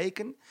overgenomen door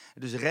rijken.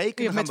 Dus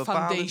rijken gaan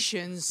bepalen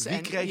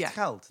wie krijgt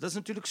geld. Dat is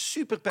natuurlijk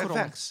super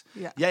pervers.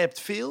 Ja. Jij hebt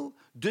veel,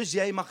 dus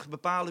jij mag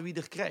bepalen wie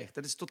er krijgt.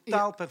 Dat is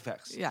totaal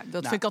pervers. Ja,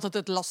 dat vind ik altijd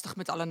het lastig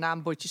met alle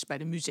naambordjes bij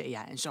de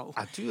musea en zo.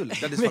 Natuurlijk,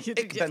 dat is wat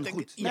ik ben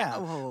goed.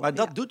 Maar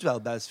dat doet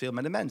wel best veel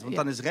met de mens. Want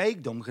dan is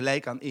rijkdom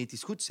gelijk aan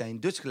ethisch goed zijn,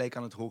 dus gelijk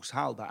aan het hoogst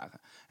haalbare.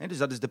 Dus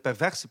dat is de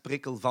perverse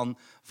prikkel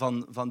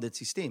van dit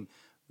systeem.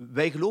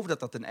 Wij geloven dat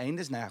dat een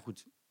einde is. Nou ja,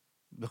 goed.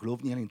 We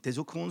geloven niet alleen, het is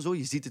ook gewoon zo.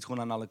 Je ziet het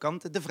gewoon aan alle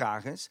kanten. De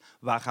vraag is,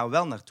 waar gaan we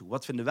wel naartoe?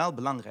 Wat vinden we wel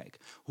belangrijk?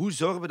 Hoe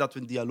zorgen we dat we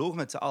een dialoog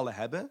met z'n allen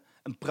hebben?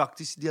 Een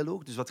praktische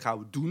dialoog. Dus wat gaan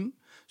we doen,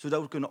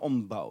 zodat we kunnen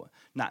ombouwen?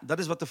 Nou, dat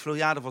is wat de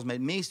Floriade volgens mij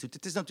het meest doet.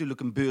 Het is natuurlijk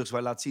een beurs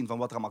waar laat zien van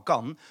wat er allemaal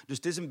kan. Dus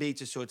het is een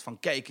beetje een soort van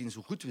kijk eens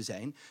hoe goed we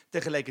zijn.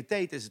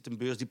 Tegelijkertijd is het een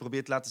beurs die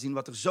probeert te laten zien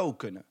wat er zou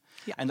kunnen.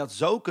 Ja. En dat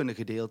zou kunnen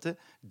gedeelte,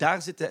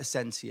 daar zit de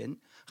essentie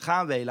in.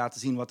 Gaan wij laten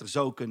zien wat er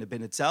zou kunnen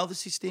binnen hetzelfde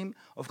systeem?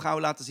 Of gaan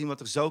we laten zien wat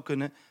er zou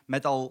kunnen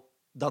met al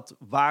dat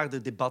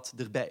waardedebat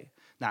erbij?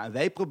 Nou, en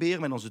wij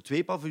proberen met onze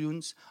 2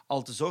 paviljoens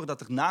al te zorgen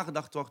dat er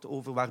nagedacht wordt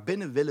over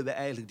waarbinnen willen we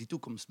eigenlijk die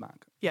toekomst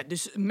maken. Ja,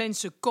 dus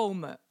mensen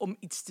komen om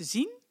iets te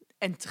zien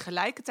en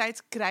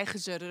tegelijkertijd krijgen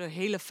ze er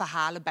hele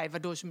verhalen bij,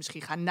 waardoor ze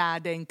misschien gaan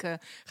nadenken,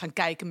 gaan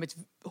kijken met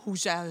hoe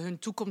ze hun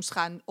toekomst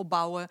gaan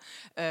opbouwen.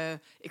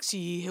 Ik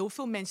zie heel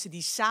veel mensen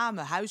die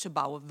samen huizen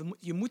bouwen.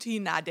 Je moet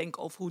hier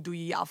nadenken over hoe doe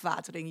je je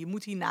afwatering. Je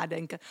moet hier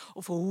nadenken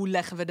over hoe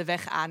leggen we de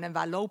weg aan en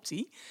waar loopt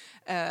die.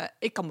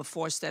 Ik kan me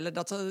voorstellen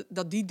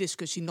dat die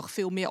discussie nog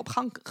veel meer op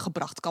gang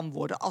gebracht kan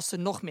worden als er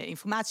nog meer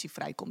informatie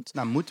vrijkomt.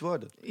 Nou, moet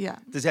worden. Ja.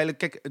 Het is eigenlijk,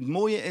 kijk, het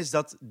mooie is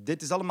dat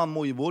dit is allemaal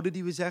mooie woorden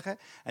die we zeggen.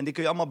 En die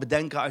kun je allemaal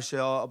bedenken als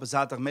je op een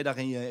zaterdagmiddag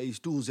in je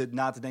stoel zit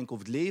na te denken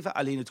over het leven.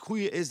 Alleen het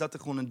goede is dat er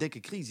gewoon een dikke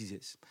crisis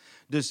is.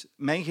 Dus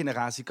mijn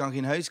generatie kan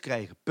geen huis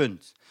krijgen,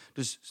 punt.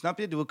 Dus snap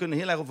je, we kunnen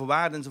heel erg over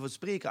waarden enzovoort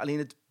spreken. Alleen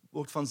het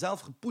wordt vanzelf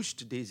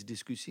gepusht, deze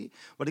discussie.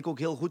 Wat ik ook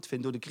heel goed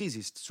vind door de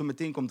crisis.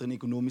 Zometeen komt er een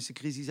economische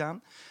crisis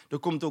aan. Er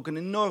komt ook een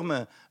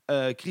enorme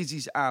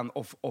crisis aan,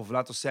 of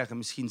laten we zeggen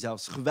misschien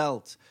zelfs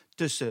geweld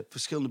tussen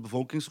verschillende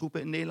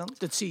bevolkingsgroepen in Nederland.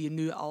 Dat zie je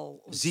nu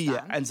al ontstaan. Zie je,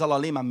 en het zal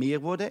alleen maar meer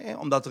worden,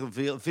 omdat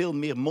er veel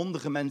meer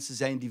mondige mensen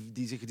zijn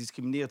die zich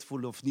gediscrimineerd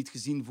voelen of niet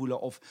gezien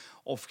voelen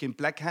of geen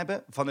plek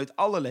hebben, vanuit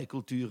allerlei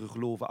culturen,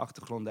 geloven,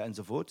 achtergronden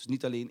enzovoort. Dus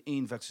niet alleen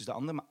één versus de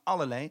ander, maar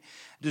allerlei.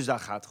 Dus daar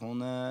gaat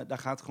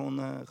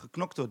gewoon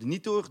geknokt worden.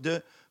 Niet door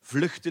de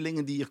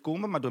vluchtelingen die hier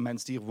komen, maar door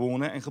mensen die hier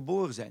wonen en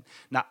geboren zijn.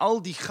 Nou,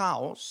 al die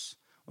chaos.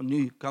 Want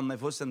nu kan ik me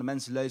voorstellen dat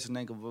mensen luisteren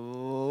en denken,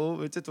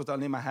 wow, het wordt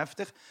alleen maar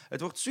heftig.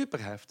 Het wordt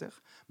super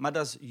heftig, maar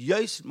dat is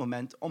juist het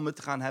moment om het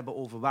te gaan hebben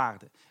over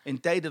waarden. In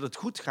tijden dat het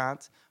goed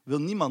gaat, wil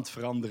niemand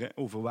veranderen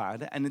over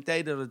waarden. En in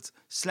tijden dat het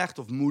slecht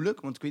of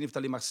moeilijk, want ik weet niet of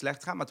het alleen maar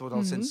slecht gaat, maar het wordt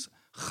al sinds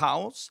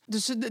chaos.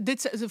 Dus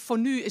voor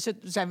nu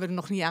zijn we er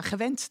nog niet aan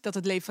gewend dat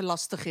het leven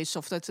lastig is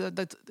of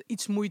dat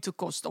iets moeite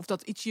kost of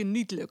dat iets je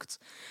niet lukt.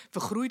 We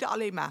groeiden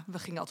alleen maar. We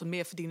gingen altijd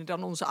meer verdienen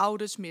dan onze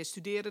ouders, meer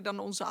studeren dan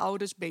onze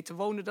ouders, beter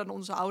wonen dan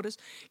onze ouders.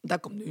 Daar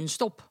komt nu een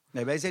stop.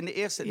 Nee, wij zijn de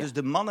eerste. Ja. Dus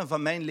de mannen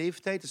van mijn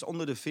leeftijd, dus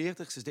onder de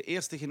 40, is de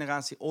eerste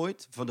generatie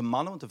ooit voor de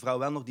mannen, want de vrouw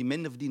wel nog, die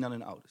minder verdienen dan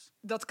hun ouders.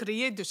 Dat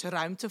creëert dus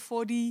ruimte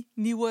voor die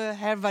nieuwe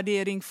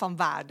herwaardering van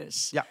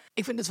waardes. Ja.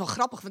 Ik vind het wel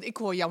grappig, want ik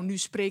hoor jou nu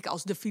spreken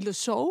als de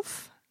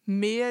filosoof,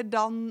 meer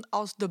dan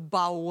als de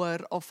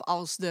bouwer of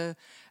als de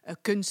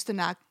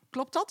kunstenaar.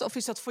 Klopt dat? Of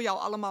is dat voor jou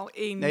allemaal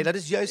één? Nee, dat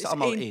is juist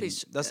allemaal één.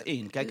 Dat is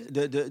één. Kijk,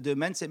 de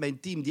mensen in mijn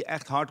team die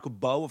echt hardcore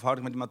bouwen of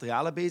hardcore met de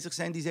materialen bezig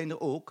zijn, die zijn er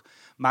ook.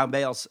 Maar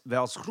wij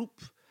als groep,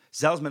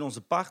 zelfs met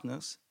onze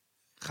partners,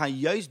 ga je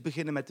juist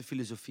beginnen met de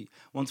filosofie.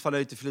 Want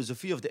vanuit de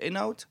filosofie of de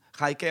inhoud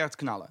ga je keihard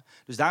knallen.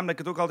 Dus daarom dat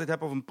ik het ook altijd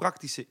heb over een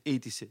praktische,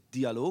 ethische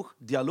dialoog.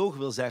 Dialoog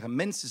wil zeggen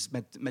minstens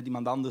met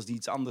iemand anders die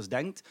iets anders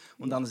denkt.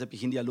 Want anders heb je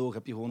geen dialoog,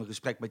 heb je gewoon een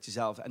gesprek met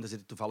jezelf en daar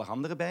zitten toevallig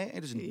anderen bij. Hè?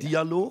 Dus een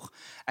dialoog.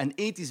 En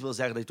ethisch wil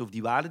zeggen dat je het over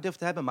die waarden durft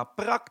te hebben, maar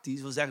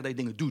praktisch wil zeggen dat je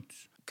dingen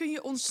doet. Kun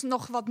je ons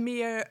nog wat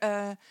meer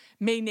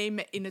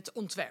meenemen in het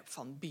ontwerp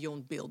van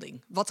Beyond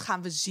Building? Wat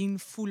gaan we zien,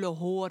 voelen,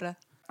 horen?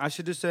 Als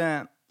je dus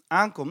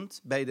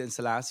aankomt bij de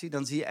installatie,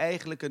 dan zie je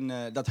eigenlijk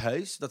dat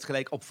huis dat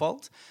gelijk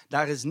opvalt.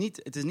 Het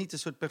is niet een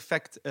soort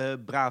perfect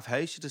braaf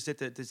huisje.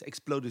 Het is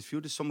exploded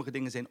view, dus sommige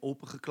dingen zijn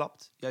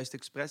opengeklapt, juist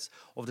expres.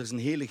 Of er is een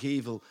hele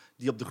gevel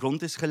die op de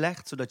grond is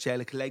gelegd, zodat je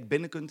eigenlijk gelijk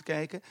binnen kunt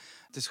kijken.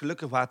 Het is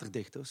gelukkig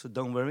waterdicht, so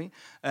don't worry.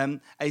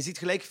 En je ziet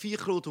gelijk 4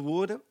 grote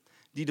woorden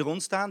die er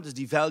rond staan. Dus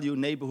die value,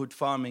 neighborhood,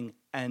 farming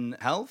en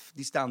health,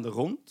 die staan er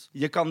rond.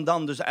 Je kan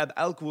dan dus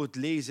elk woord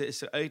lezen,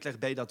 is er uitleg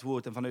bij dat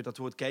woord. En vanuit dat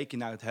woord kijk je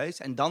naar het huis.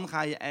 En dan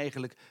ga je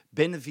eigenlijk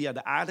binnen via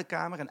de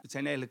aardekamer. En het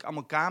zijn eigenlijk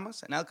allemaal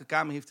kamers. En elke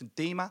kamer heeft een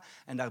thema.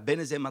 En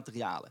daarbinnen zijn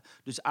materialen.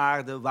 Dus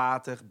aarde,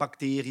 water,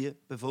 bacteriën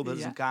bijvoorbeeld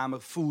is een kamer.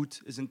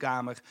 Food is een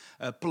kamer.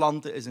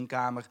 Planten is een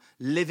kamer.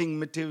 Living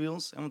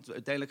materials. Want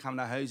uiteindelijk gaan we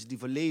naar huizen die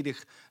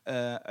volledig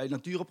uit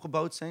natuur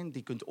opgebouwd zijn.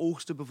 Die kunt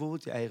oogsten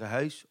bijvoorbeeld, je eigen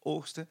huis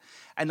oogsten.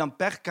 En dan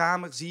per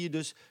kamer zie je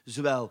dus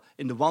zowel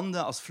in de wanden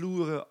als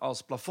vloeren,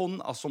 als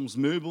plafond, als soms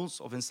meubels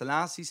of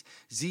installaties,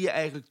 zie je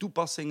eigenlijk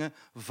toepassingen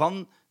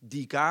van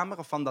die kamer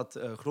of van dat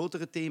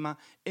grotere thema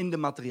in de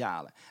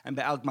materialen. En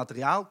bij elk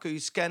materiaal kun je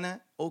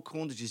scannen, ook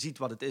gewoon, dus je ziet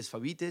wat het is,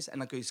 van wie het is. En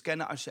dan kun je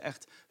scannen als je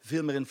echt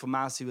veel meer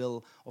informatie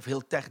wil of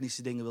heel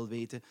technische dingen wil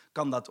weten,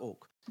 kan dat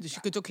ook. Dus je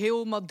kunt ook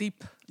helemaal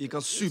diep. Je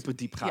kan super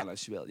diep gaan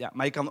als je wil. Ja,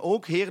 maar je kan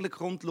ook heerlijk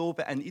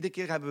rondlopen. En iedere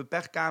keer hebben we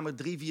per kamer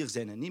 3-4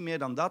 zinnen. Niet meer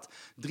dan dat.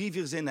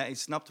 3-4 zinnen en je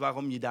snapt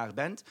waarom je daar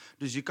bent.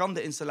 Dus je kan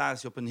de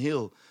installatie op een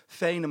heel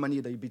fijne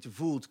manier, dat je een beetje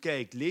voelt,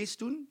 kijkt, leest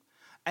doen.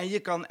 En je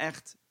kan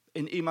echt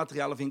in één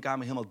materiaal of één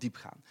kamer helemaal diep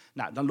gaan.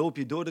 Nou, dan loop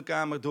je door de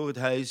kamer, door het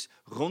huis,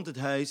 rond het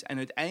huis. En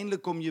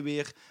uiteindelijk kom je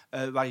weer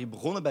waar je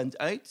begonnen bent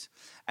uit.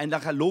 En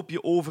dan loop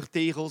je over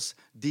tegels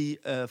die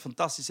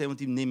fantastisch zijn, want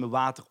die nemen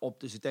water op.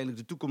 Dus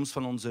uiteindelijk de toekomst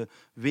van onze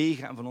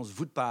wegen en van onze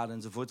voetpaden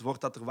enzovoort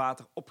wordt dat er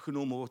water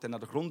opgenomen wordt en naar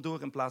de grond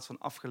door in plaats van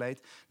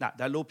afgeleid. Nou,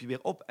 daar loop je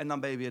weer op en dan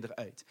ben je weer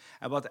eruit.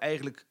 En wat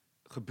eigenlijk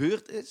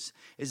gebeurd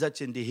is dat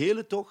je in die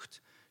hele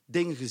tocht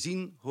dingen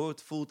gezien,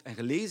 hoort, voelt en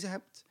gelezen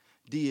hebt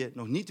die je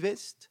nog niet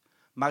wist,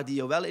 maar die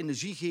jou wel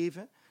energie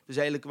geven. Dus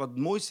eigenlijk wat het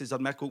mooiste is, dat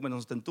merken we ook met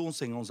onze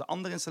tentoonstellingen, onze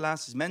andere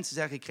installaties. Mensen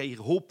zeggen, ik krijg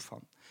hier hoop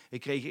van.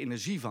 Ik krijg er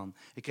energie van.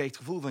 Ik krijg het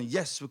gevoel van,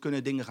 yes, we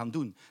kunnen dingen gaan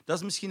doen. Dat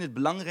is misschien het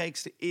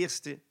belangrijkste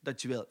eerste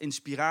dat je wil.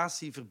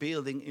 Inspiratie,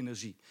 verbeelding,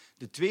 energie.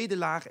 De tweede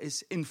laag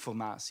is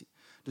informatie.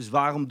 Dus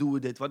waarom doen we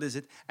dit? Wat is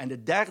het? En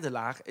de derde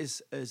laag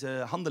is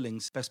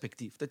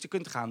handelingsperspectief. Dat je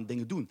kunt gaan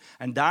dingen doen.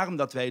 En daarom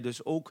dat wij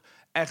dus ook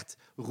echt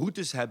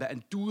routes hebben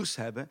en tours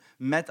hebben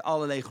met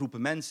allerlei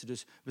groepen mensen.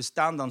 Dus we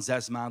staan dan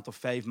 6 maanden of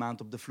 5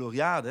 maanden op de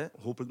Floriade,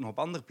 hopelijk nog op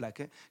andere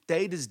plekken.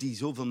 Tijdens die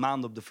zoveel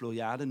maanden op de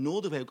Floriade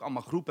nodigen wij ook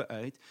allemaal groepen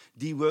uit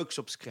die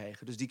workshops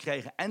krijgen. Dus die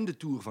krijgen en de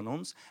tour van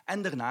ons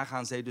en daarna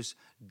gaan zij dus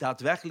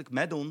daadwerkelijk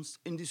met ons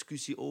in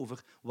discussie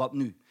over wat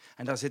nu.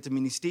 En daar zitten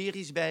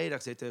ministeries bij,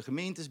 daar zitten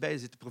gemeentes bij, daar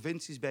zitten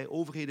provincies bij,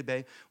 overheden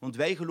bij. Want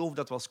wij geloven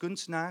dat we als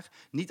kunstenaar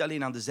niet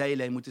alleen aan de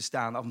zijlijn moeten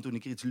staan, af en toe een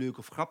keer iets leuk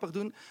of grappig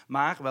doen,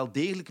 maar wel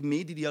degelijk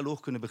mediedialoog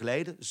kunnen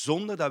begeleiden,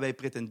 zonder dat wij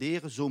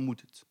pretenderen, zo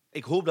moet het.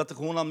 Ik hoop dat er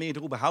gewoon al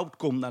meer überhaupt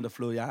komt naar de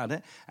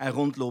Floriade en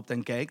rondloopt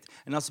en kijkt.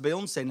 En als ze bij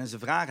ons zijn en ze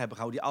vragen hebben,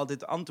 gaan we die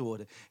altijd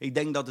antwoorden. Ik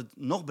denk dat het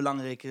nog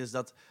belangrijker is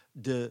dat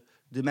de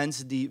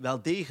mensen die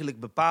wel degelijk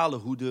bepalen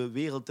hoe de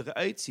wereld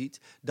eruit ziet,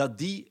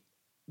 dat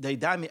je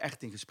daarmee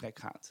echt in gesprek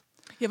gaat.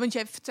 Ja, want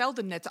jij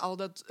vertelde net al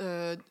dat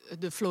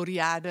de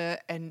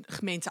Floriade en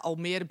gemeente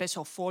Almere best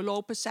wel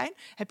voorlopers zijn.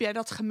 Heb jij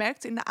dat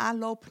gemerkt in de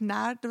aanloop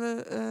naar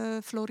de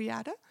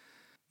Floriade?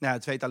 Nou,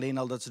 het feit alleen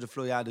al dat ze de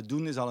Floriade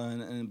doen is al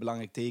een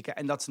belangrijk teken.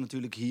 En dat ze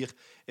natuurlijk hier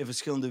in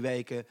verschillende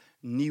wijken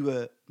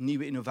nieuwe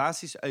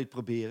innovaties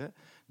uitproberen.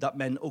 Dat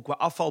men ook qua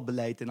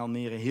afvalbeleid in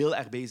Almere heel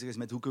erg bezig is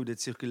met hoe kunnen we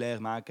dit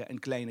circulair maken en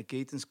kleine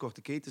ketens,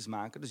 korte ketens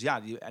maken. Dus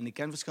ja, en ik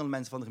ken verschillende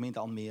mensen van de gemeente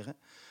Almere.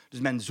 Dus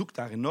men zoekt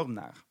daar enorm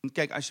naar.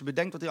 Kijk, als je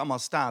bedenkt wat hier allemaal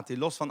staat,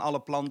 los van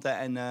alle planten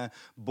en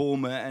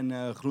bomen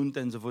en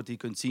groenten enzovoort die je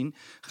kunt zien,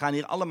 gaan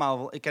hier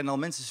allemaal, ik ken al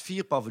minstens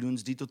 4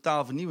 paviljoens die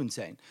totaal vernieuwend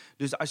zijn.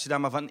 Dus als je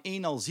daar maar van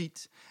 1 al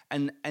ziet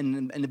en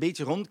een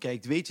beetje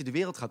rondkijkt, weet je, de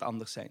wereld gaat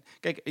anders zijn.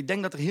 Kijk, ik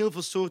denk dat er heel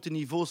veel soorten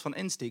niveaus van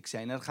insteek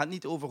zijn. En dat gaat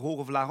niet over hoog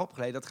of laag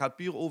opgeleid, dat gaat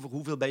puur over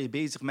hoeveel ben je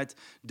bezig met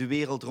de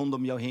wereld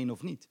rondom jou heen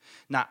of niet.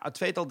 Nou, het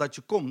feit al dat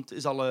je komt,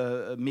 is al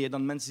meer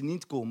dan mensen die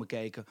niet komen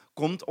kijken.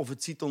 Komt of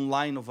het ziet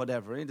online of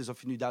whatever. Hè? Dus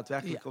of je nu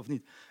daadwerkelijk of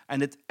niet.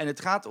 En het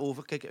gaat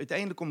over, kijk,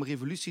 uiteindelijk om een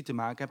revolutie te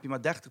maken heb je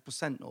maar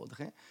 30% nodig.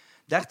 Hè?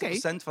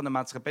 30% van de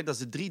maatschappij, dat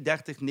is de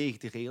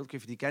 3-30-90-regel. Ik weet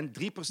of je die kent.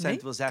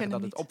 3% wil zeggen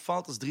dat het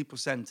opvalt als 3%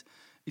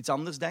 iets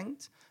anders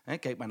denkt.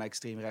 Kijk maar naar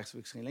extreem rechts of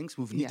extreem links. Het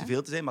hoeft niet te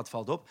veel te zijn, maar het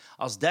valt op.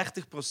 Als 30%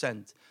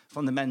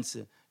 van de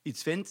mensen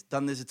iets vindt,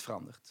 dan is het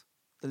veranderd.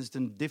 dan is het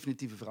een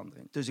definitieve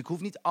verandering. Dus ik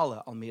hoef niet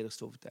alle Almeerders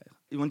te overtuigen.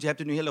 Want je hebt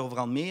het nu heel erg over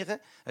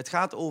Almere. Het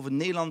gaat over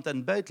Nederland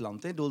en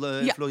buitenland.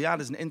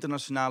 Floriade is een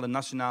internationale,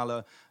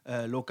 nationale,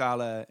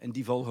 lokale en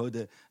die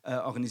volhouden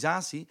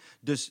organisatie.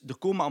 Dus er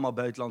komen allemaal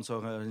buitenlandse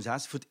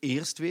organisaties. Voor het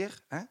eerst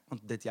weer, hè?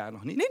 Want dit jaar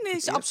nog niet. Nee,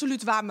 is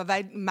absoluut waar. Maar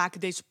wij maken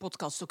deze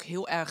podcast ook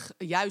heel erg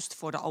juist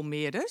voor de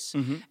Almeerders.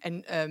 Mm-hmm.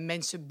 En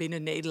mensen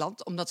binnen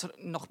Nederland. Omdat er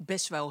nog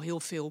best wel heel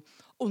veel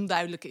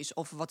onduidelijk is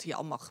over wat hier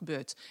allemaal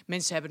gebeurt.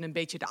 Mensen hebben een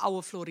beetje de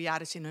oude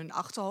Floriades in hun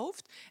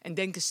achterhoofd. En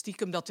denken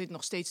stiekem dat dit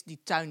nog steeds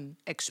die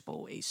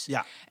tuin-expo is.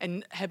 Ja.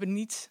 En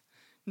hebben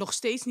nog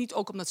steeds niet,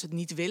 ook omdat ze het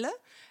niet willen...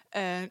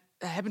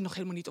 hebben nog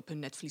helemaal niet op hun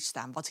netvlies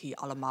staan wat hier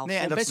allemaal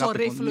best wel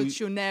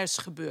revolutionairs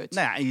gebeurt.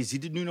 Nou ja, en je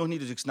ziet het nu nog niet,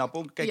 dus ik snap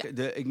ook. Kijk,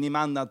 ik neem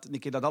aan dat een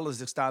keer dat alles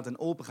er staat en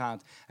open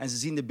gaat en ze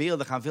zien de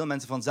beelden, gaan veel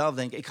mensen vanzelf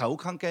denken, ik ga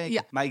ook gaan kijken.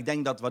 Ja. Maar ik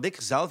denk dat wat ik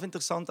er zelf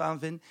interessant aan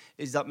vind,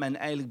 is dat men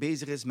eigenlijk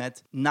bezig is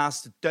met,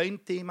 naast het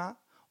tuinthema,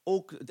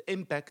 ook het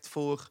impact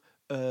voor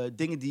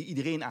dingen die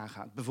iedereen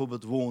aangaat.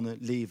 Bijvoorbeeld wonen,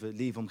 leven,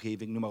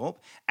 leefomgeving, noem maar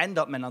op. En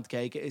dat men aan het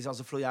kijken is, als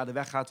de Floriade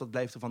weggaat, wat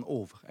blijft er van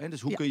over? Hè?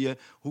 Dus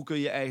hoe kun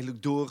je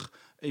eigenlijk door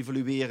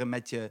evalueren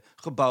met je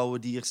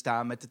gebouwen die er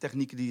staan, met de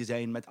technieken die er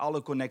zijn, met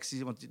alle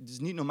connecties. Want het is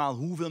niet normaal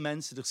hoeveel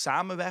mensen er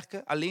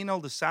samenwerken. Alleen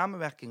al de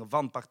samenwerkingen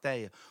van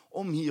partijen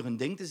om hier hun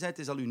ding te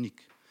zetten, is al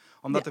uniek.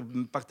 Omdat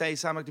er partijen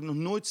samenwerken die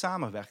nog nooit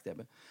samengewerkt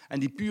hebben. En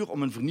die puur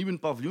om een vernieuwend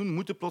paviljoen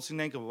moeten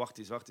plotseling denken, wacht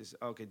eens.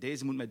 Oké,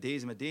 deze moet met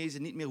deze.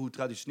 Niet meer hoe het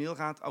traditioneel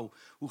gaat. Oh,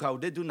 hoe gaan we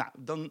dit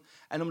doen?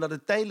 En omdat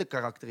het tijdelijk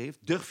karakter heeft,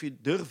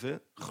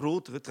 durven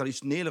grotere,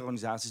 traditionele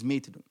organisaties mee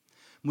te doen.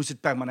 Moest het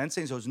permanent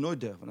zijn, zouden ze nooit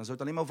durven. Dan zou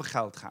het alleen maar over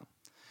geld gaan.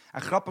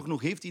 En grappig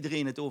genoeg heeft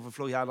iedereen het over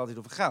Floriade altijd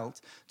over geld.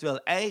 Terwijl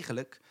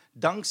eigenlijk,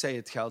 dankzij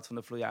het geld van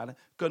de Floriade,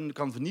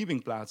 kan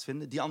vernieuwing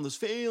plaatsvinden die anders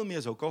veel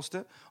meer zou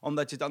kosten.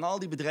 Omdat je het aan al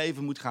die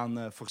bedrijven moet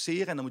gaan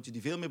forceren. En dan moet je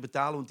die veel meer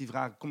betalen, want die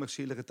vragen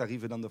commerciëlere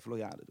tarieven dan de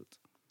Floriade doet.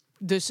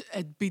 Dus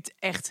het biedt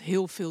echt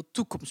heel veel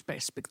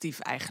toekomstperspectief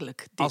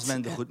eigenlijk. Als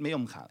men er goed mee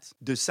omgaat.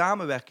 De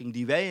samenwerking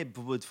die wij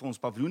bijvoorbeeld voor ons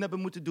paviljoen hebben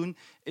moeten doen,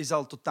 is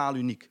al totaal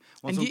uniek.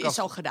 Want en die is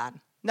al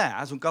gedaan? Nou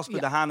ja, zo'n Casper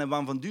de Haan en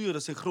Wan van Duren,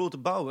 dat zijn grote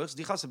bouwers.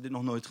 Die gasten hebben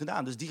dit nog nooit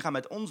gedaan. Dus die gaan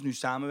met ons nu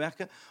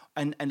samenwerken.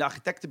 En de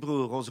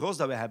architectenbureau Ros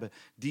dat we hebben,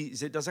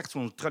 dat is echt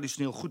zo'n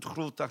traditioneel goed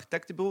groot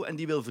architectenbureau. En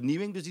die wil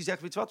vernieuwing. Dus die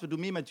zegt, weet je wat, we doen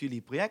mee met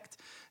jullie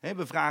project.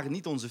 We vragen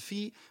niet onze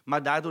fee,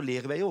 maar daardoor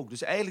leren wij ook.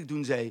 Dus eigenlijk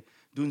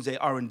doen zij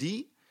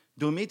R&D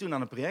door mee te doen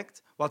aan een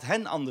project, wat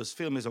hen anders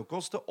veel meer zou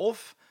kosten,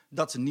 of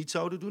dat ze niet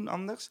zouden doen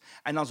anders.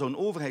 En dan zou een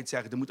overheid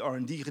zeggen, er moet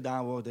R&D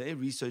gedaan worden,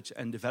 research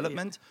and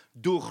development,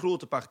 door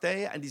grote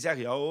partijen. En die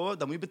zeggen, ja hoor,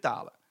 dat moet je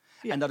betalen.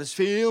 Ja. En dat is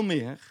veel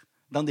meer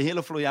dan de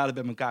hele Floriade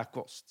bij elkaar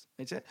kost.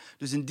 Weet je?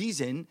 Dus in die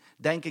zin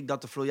denk ik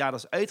dat de Floriade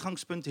als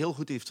uitgangspunt heel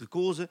goed heeft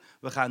gekozen.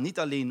 We gaan niet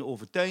alleen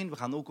over tuin, we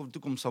gaan ook over de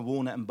toekomst van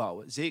wonen en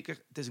bouwen.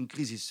 Zeker, het is een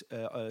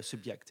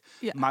crisissubject.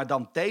 Maar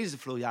dan tijdens de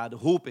Floriade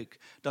hoop ik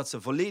dat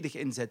ze volledig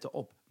inzetten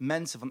op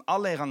mensen van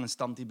allerlei rang en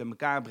stand die bij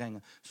elkaar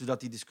brengen, zodat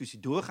die discussie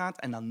doorgaat.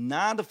 En dan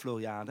na de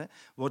Floriade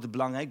wordt het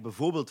belangrijk,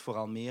 bijvoorbeeld voor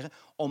Almere,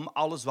 om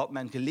alles wat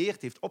men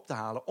geleerd heeft op te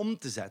halen, om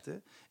te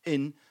zetten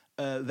in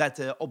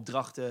wetten,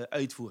 opdrachten,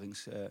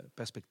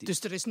 uitvoeringsperspectief. Dus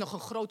er is nog een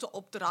grote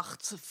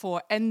opdracht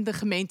voor en de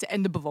gemeente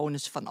en de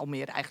bewoners van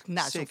Almere eigenlijk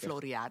na zo'n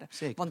Floriade.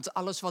 Zeker. Want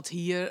alles wat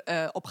hier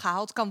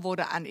opgehaald kan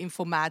worden aan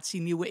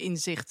informatie, nieuwe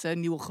inzichten,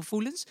 nieuwe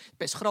gevoelens,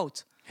 best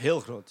groot. Heel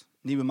groot.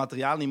 Nieuwe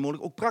materialen, niet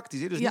mogelijk. Ook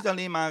praktisch. Hè? Dus niet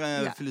alleen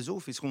maar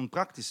filosofisch, gewoon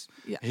praktisch.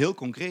 Ja. Heel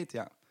concreet,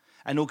 ja.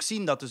 En ook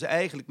zien dat dus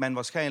eigenlijk men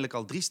waarschijnlijk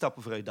al 3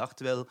 stappen vooruit dacht.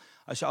 Terwijl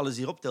als je alles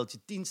hierop telt, je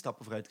 10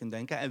 stappen vooruit kunt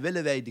denken. En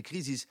willen wij de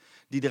crisis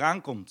die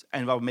eraan komt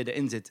en waar we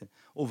middenin zitten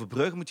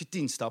overbruggen, moet je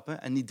 10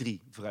 stappen en niet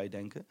 3 vooruit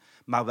denken.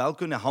 Maar wel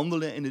kunnen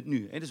handelen in het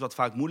nu. Dus wat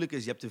vaak moeilijk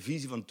is, je hebt de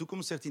visie van de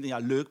toekomst. Zegt iedereen,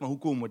 ja leuk, maar hoe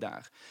komen we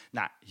daar?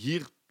 Nou,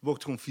 hier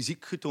wordt gewoon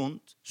fysiek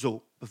getoond,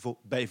 zo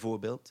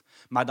bijvoorbeeld.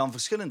 Maar dan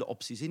verschillende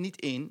opties, niet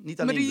één,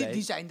 niet alleen maar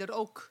die zijn er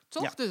ook,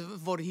 toch? Ja. Er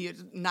worden hier,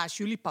 naast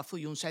jullie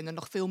paviljoen zijn er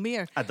nog veel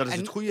meer. Dat is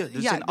het goede. Dus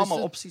het zijn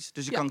allemaal opties.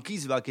 Dus je kan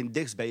kiezen welke het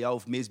dichtst bij jou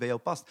of het meest bij jou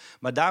past.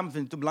 Maar daarom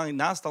vind ik het belangrijk,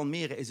 naast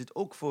Almere is het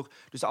ook voor...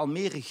 Dus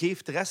Almere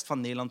geeft de rest van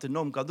Nederland een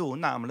enorm cadeau.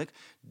 Namelijk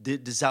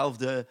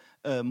dezelfde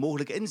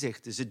mogelijke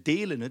inzichten. Ze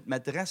delen het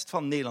met de rest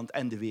van Nederland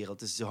en de wereld.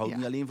 Dus ze houden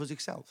niet alleen voor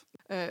zichzelf.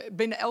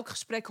 Binnen elk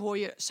gesprek hoor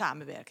je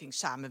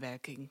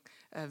samenwerking.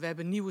 We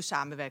hebben nieuwe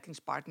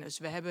samenwerkingspartners.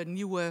 We hebben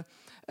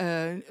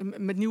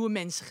met nieuwe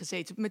mensen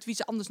gezeten, met wie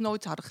ze anders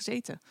nooit hadden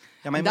gezeten.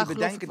 Ja, maar je moet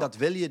bedenken, dat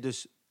wil je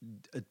dus...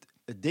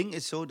 Het ding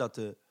is zo dat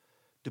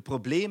de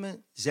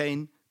problemen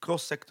zijn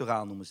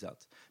cross-sectoraal, noemen ze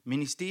dat.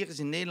 Ministeries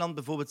in Nederland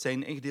bijvoorbeeld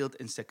zijn ingedeeld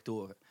in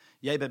sectoren.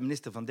 Jij bent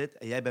minister van dit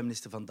en jij bent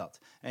minister van dat.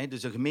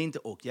 Dus een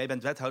gemeente ook. Jij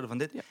bent wethouder van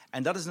dit. Ja.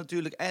 En dat is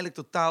natuurlijk eigenlijk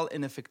totaal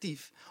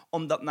ineffectief.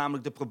 Omdat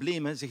namelijk de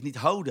problemen zich niet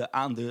houden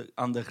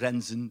aan de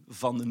grenzen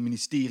van een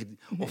ministerie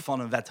of van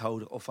een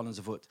wethouder of van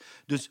enzovoort.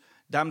 Dus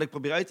daarom dat ik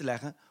probeer uit te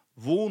leggen,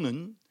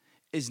 wonen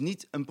is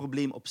niet een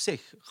probleem op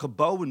zich.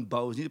 Gebouwen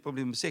bouwen is niet een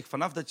probleem op zich.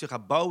 Vanaf dat je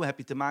gaat bouwen heb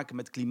je te maken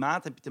met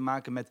klimaat, heb je te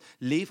maken met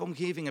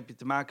leefomgeving, heb je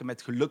te maken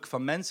met geluk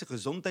van mensen,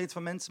 gezondheid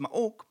van mensen, maar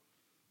ook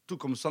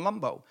toekomst van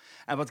landbouw.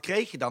 En wat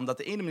krijg je dan? Dat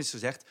de ene minister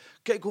zegt,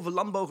 kijk hoeveel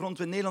landbouwgrond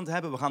we in Nederland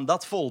hebben, we gaan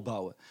dat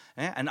volbouwen.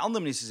 En de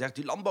andere minister zegt,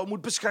 die landbouw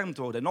moet beschermd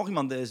worden. En nog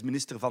iemand is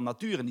minister van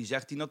Natuur en die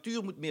zegt, die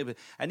natuur moet meer...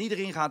 En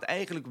iedereen gaat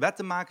eigenlijk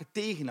wetten maken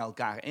tegen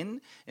elkaar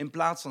in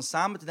plaats van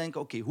samen te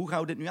denken, oké, hoe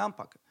gaan we dit nu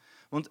aanpakken?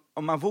 Want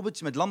om maar een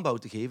voorbeeldje met landbouw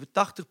te geven, 80%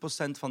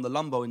 van de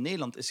landbouw in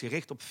Nederland is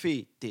gericht op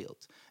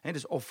veeteelt.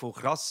 Dus of voor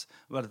gras,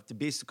 waar de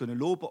beesten kunnen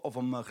lopen, of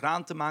om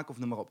graan te maken, of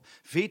noem maar op.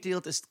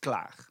 Veeteelt is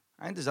klaar.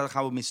 Dus daar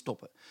gaan we mee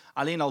stoppen.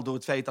 Alleen al door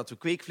het feit dat we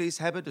kweekvlees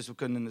hebben, dus we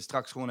kunnen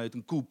straks gewoon uit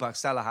een koe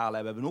parcellen halen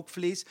en we hebben ook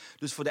vlees.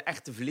 Dus voor de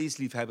echte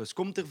vleesliefhebbers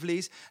komt er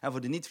vlees en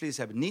voor de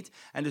niet-vleeshebbers niet.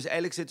 En dus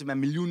eigenlijk zitten we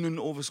met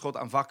miljoenen overschot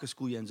aan varkens,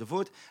 koeien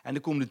enzovoort. En de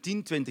komende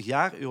 10, 20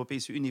 jaar, de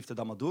Europese Unie heeft dat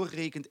allemaal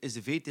doorgerekend, is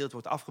de veeteelt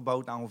wordt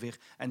afgebouwd naar ongeveer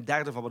een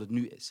derde van wat het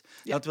nu is.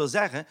 Ja. Dat wil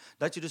zeggen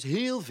dat je dus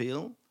heel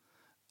veel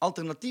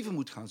alternatieven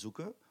moet gaan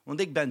zoeken. Want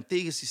ik ben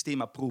tegen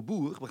systema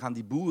pro-boer. We gaan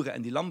die boeren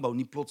en die landbouw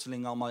niet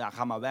plotseling allemaal,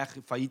 ga maar weg,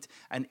 failliet.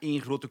 En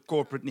één grote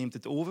corporate neemt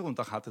het over, want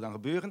dat gaat er dan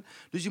gebeuren.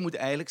 Dus je moet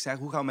eigenlijk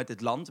zeggen, hoe gaan we met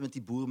dit land, met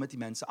die boeren, met die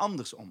mensen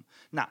anders om?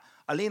 Nou,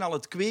 alleen al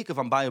het kweken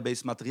van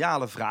biobased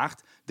materialen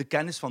vraagt de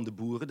kennis van de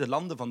boeren, de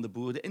landen van de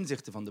boeren, de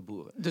inzichten van de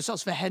boeren. Dus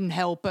als we hen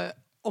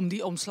helpen om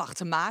die omslag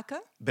te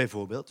maken?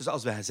 Bijvoorbeeld. Dus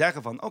als we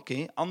zeggen van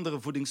oké, andere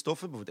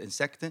voedingsstoffen, bijvoorbeeld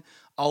insecten,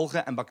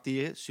 algen en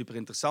bacteriën, super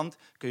interessant,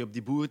 kun je op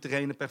die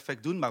boerenterreinen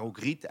perfect doen, maar ook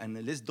riet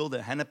en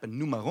lisdodden, hennep en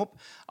noem maar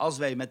op. Als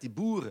wij met die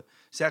boeren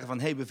zeggen van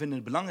we vinden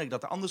het belangrijk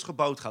dat er anders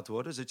gebouwd gaat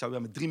worden, dus het zou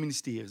wel met 3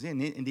 ministeries,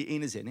 in die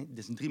ene zin,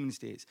 dit zijn 3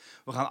 ministeries.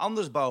 We gaan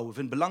anders bouwen, we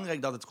vinden het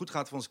belangrijk dat het goed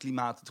gaat voor ons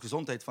klimaat, de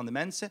gezondheid van de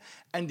mensen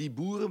en die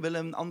boeren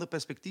willen een ander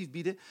perspectief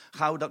bieden,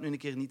 gaan we dat nu een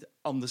keer niet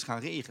anders gaan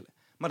regelen.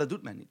 Maar dat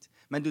doet men niet.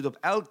 Men doet op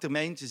elk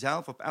termijntje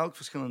zelf, op elk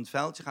verschillend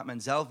veldje, gaat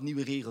men zelf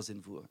nieuwe regels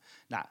invoeren.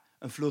 Nou,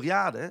 een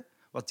Floriade,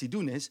 wat die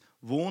doen is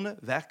wonen,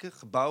 werken,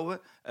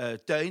 gebouwen,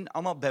 tuin,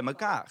 allemaal bij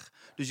elkaar.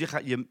 Dus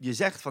je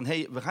zegt van,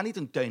 we gaan niet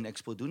een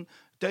tuinexpo doen.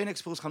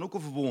 Tuinexpo's gaan ook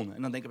over wonen.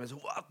 En dan denken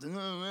mensen, wat,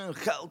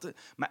 geld.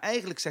 Maar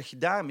eigenlijk zeg je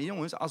daarmee,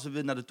 jongens, als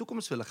we naar de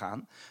toekomst willen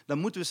gaan, dan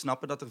moeten we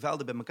snappen dat er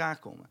velden bij elkaar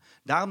komen.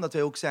 Daarom dat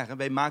wij ook zeggen,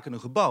 wij maken een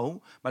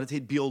gebouw, maar dat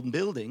heet beyond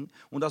building.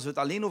 Want als we het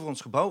alleen over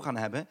ons gebouw gaan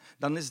hebben,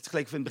 dan is het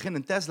gelijk in het begin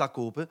een Tesla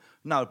kopen.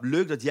 Nou,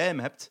 leuk dat jij hem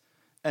hebt.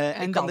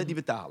 Ik kan dit niet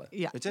betalen.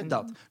 Ja. Weet je,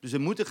 dat. Dus we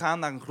moeten gaan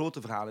naar een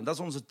groter verhaal. En dat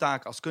is onze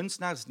taak als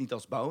kunstenaars, niet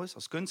als bouwers.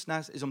 Als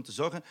kunstenaars is om te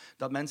zorgen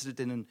dat mensen het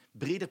in een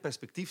breder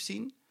perspectief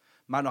zien,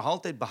 maar nog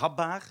altijd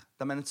behapbaar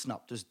dat men het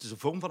snapt. Dus het is een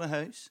vorm van een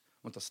huis,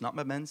 want dat snapt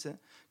men mensen.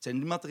 Het zijn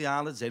die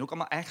materialen, het zijn ook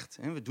allemaal echt.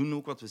 We doen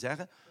ook wat we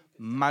zeggen,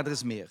 maar er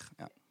is meer.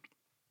 Ja.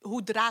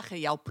 Hoe dragen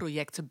jouw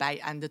projecten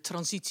bij aan de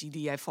transitie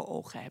die jij voor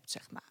ogen hebt,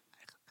 zeg maar?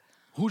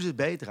 Hoe ze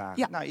bijdragen?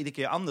 Ja. Nou, iedere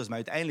keer anders, maar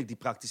uiteindelijk die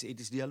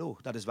praktisch-ethische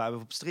dialoog. Dat is waar we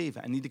op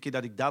streven. En iedere keer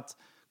dat ik dat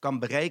kan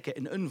bereiken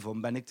in een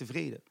vorm, ben ik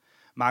tevreden.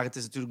 Maar het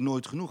is natuurlijk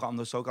nooit genoeg,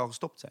 anders zou ik al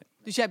gestopt zijn.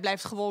 Dus jij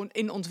blijft gewoon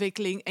in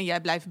ontwikkeling en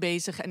jij blijft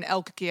bezig. En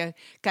elke keer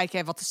kijk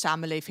jij wat de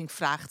samenleving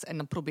vraagt. En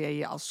dan probeer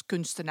je als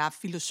kunstenaar,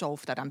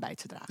 filosoof daaraan bij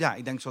te dragen. Ja,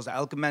 ik denk zoals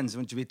elke mens,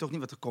 want je weet toch niet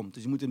wat er komt.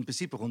 Dus je moet in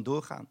principe gewoon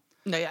doorgaan.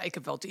 Nou ja, ik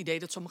heb wel het idee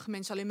dat sommige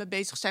mensen alleen maar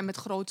bezig zijn met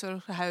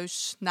groter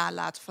huis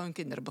nalaten van hun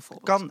kinderen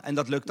bijvoorbeeld. Kan, en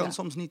dat lukt dan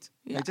soms niet.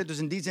 Ja. Weet je? Dus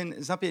in die zin,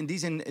 snap je, in die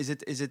zin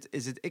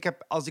is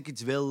het als ik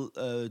iets wil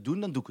doen,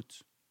 dan doe ik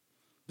het.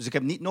 Dus ik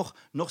heb niet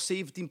nog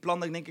 17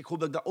 plannen. Ik hoop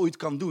dat ik dat ooit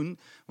kan doen.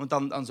 Want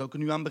dan zou ik er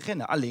nu aan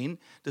beginnen. Alleen,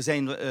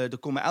 er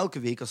komen elke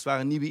week als het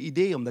ware nieuwe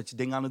ideeën, omdat je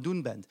dingen aan het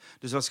doen bent.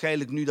 Dus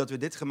waarschijnlijk nu dat we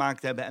dit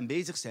gemaakt hebben en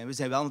bezig zijn, we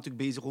zijn wel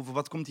natuurlijk bezig over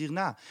wat komt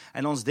hierna.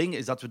 En ons ding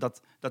is dat we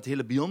dat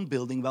hele beyond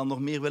building wel nog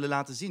meer willen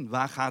laten zien.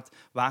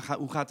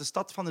 Hoe gaat de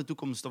stad van de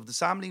toekomst of de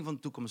samenleving van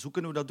de toekomst? Hoe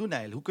kunnen we dat doen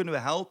eigenlijk? Hoe kunnen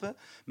we helpen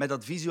met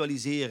dat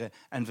visualiseren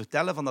en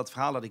vertellen van dat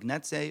verhaal dat ik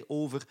net zei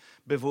over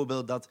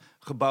bijvoorbeeld dat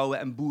gebouwen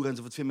en boeren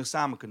enzovoort veel meer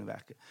samen kunnen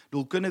werken?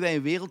 Kunnen wij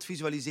een wereld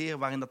visualiseren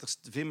waarin dat er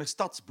veel meer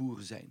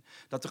stadsboeren zijn.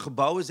 Dat er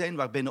gebouwen zijn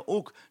waarbinnen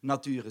ook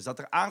natuur is. Dat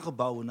er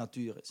aangebouwde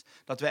natuur is.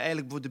 Dat wij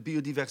eigenlijk voor de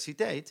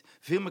biodiversiteit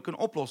veel meer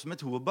kunnen oplossen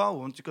met hoe we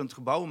bouwen. Want je kunt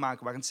gebouwen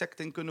maken waar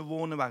insecten in kunnen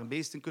wonen, waar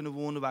beesten in kunnen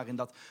wonen, waarin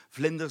dat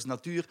vlinders,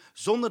 natuur,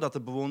 zonder dat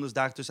de bewoners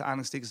daar tussen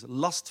aanhalingstekens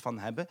last van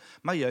hebben,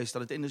 maar juist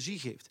dat het energie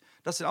geeft.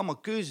 Dat zijn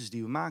allemaal keuzes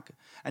die we maken.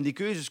 En die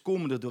keuzes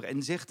komen er door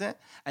inzichten.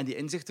 En die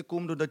inzichten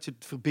komen doordat je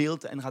het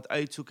verbeeldt en gaat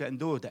uitzoeken en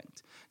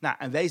doordenkt. Nou,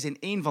 en wij zijn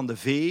een van de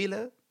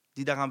velen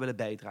die daaraan willen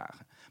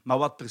bijdragen. Maar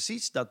wat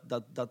precies, dat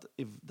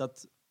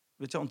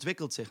weet je,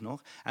 ontwikkelt zich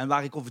nog. En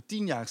waar ik over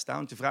 10 jaar sta,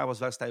 want de vraag was,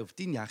 waar sta je over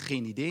 10 jaar?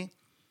 Geen idee.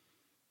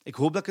 Ik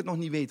hoop dat ik het nog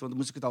niet weet, want dan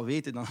moest ik het al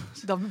weten.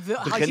 Dan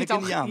begin ik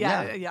er niet aan.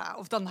 Ja,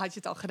 of dan had je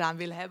het al gedaan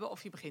willen hebben,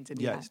 of je begint er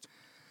niet aan.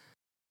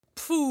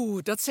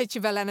 Poeh, dat zet je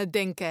wel aan het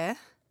denken, hè?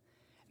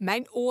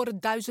 Mijn oren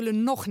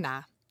duizelen nog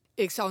na.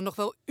 Ik zou nog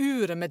wel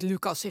uren met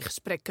Lucas in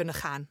gesprek kunnen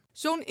gaan.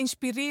 Zo'n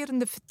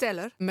inspirerende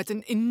verteller met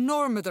een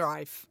enorme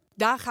drive.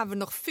 Daar gaan we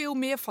nog veel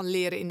meer van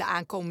leren in de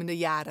aankomende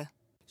jaren.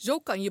 Zo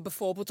kan je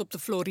bijvoorbeeld op de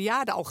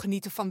Floriade al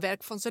genieten van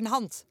werk van zijn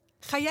hand.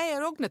 Ga jij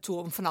er ook naartoe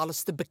om van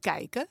alles te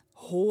bekijken,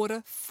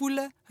 horen,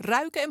 voelen,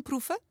 ruiken en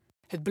proeven?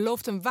 Het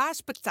belooft een waar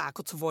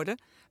spektakel te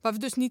worden, waar we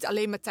dus niet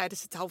alleen maar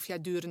tijdens het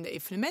halfjaar durende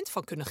evenement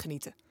van kunnen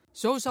genieten.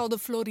 Zo zal de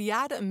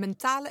Floriade een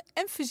mentale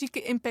en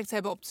fysieke impact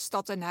hebben op de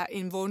stad en haar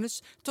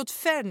inwoners tot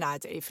ver na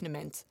het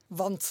evenement.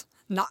 Want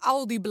na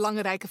al die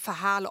belangrijke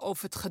verhalen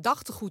over het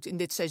gedachtegoed in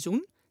dit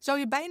seizoen, zou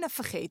je bijna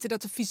vergeten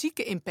dat de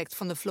fysieke impact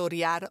van de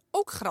Floriade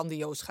ook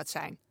grandioos gaat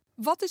zijn.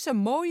 Wat is er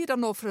mooier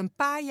dan over een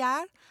paar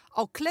jaar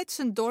al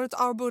kletsend door het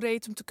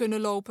arboretum te kunnen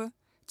lopen,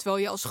 terwijl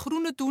je als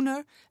groene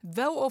doener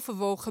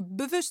weloverwogen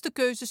bewuste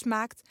keuzes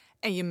maakt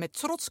en je met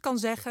trots kan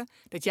zeggen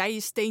dat jij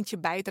je steentje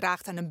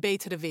bijdraagt aan een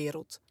betere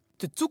wereld.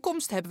 De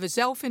toekomst hebben we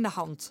zelf in de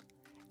hand.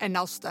 En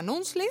als het aan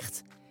ons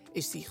ligt,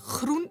 is die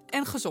groen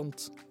en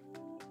gezond.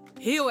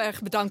 Heel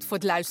erg bedankt voor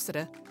het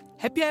luisteren.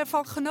 Heb jij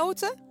ervan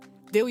genoten?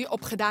 Deel je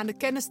opgedane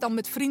kennis dan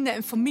met vrienden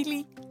en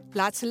familie.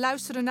 Laat ze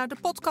luisteren naar de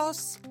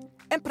podcast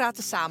en praat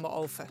er samen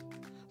over.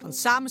 Want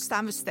samen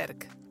staan we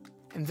sterk.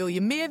 En wil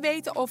je meer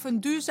weten over een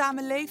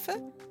duurzame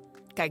leven?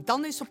 Kijk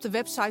dan eens op de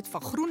website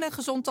van Groen en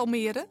Gezond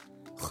Almere,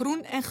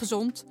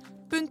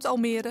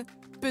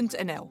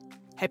 groenengezond.almere.nl.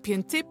 Heb je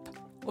een tip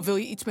of wil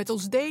je iets met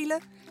ons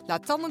delen?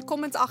 Laat dan een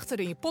comment achter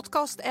in je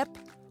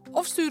podcast-app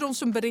of stuur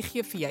ons een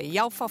berichtje via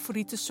jouw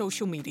favoriete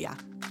social media.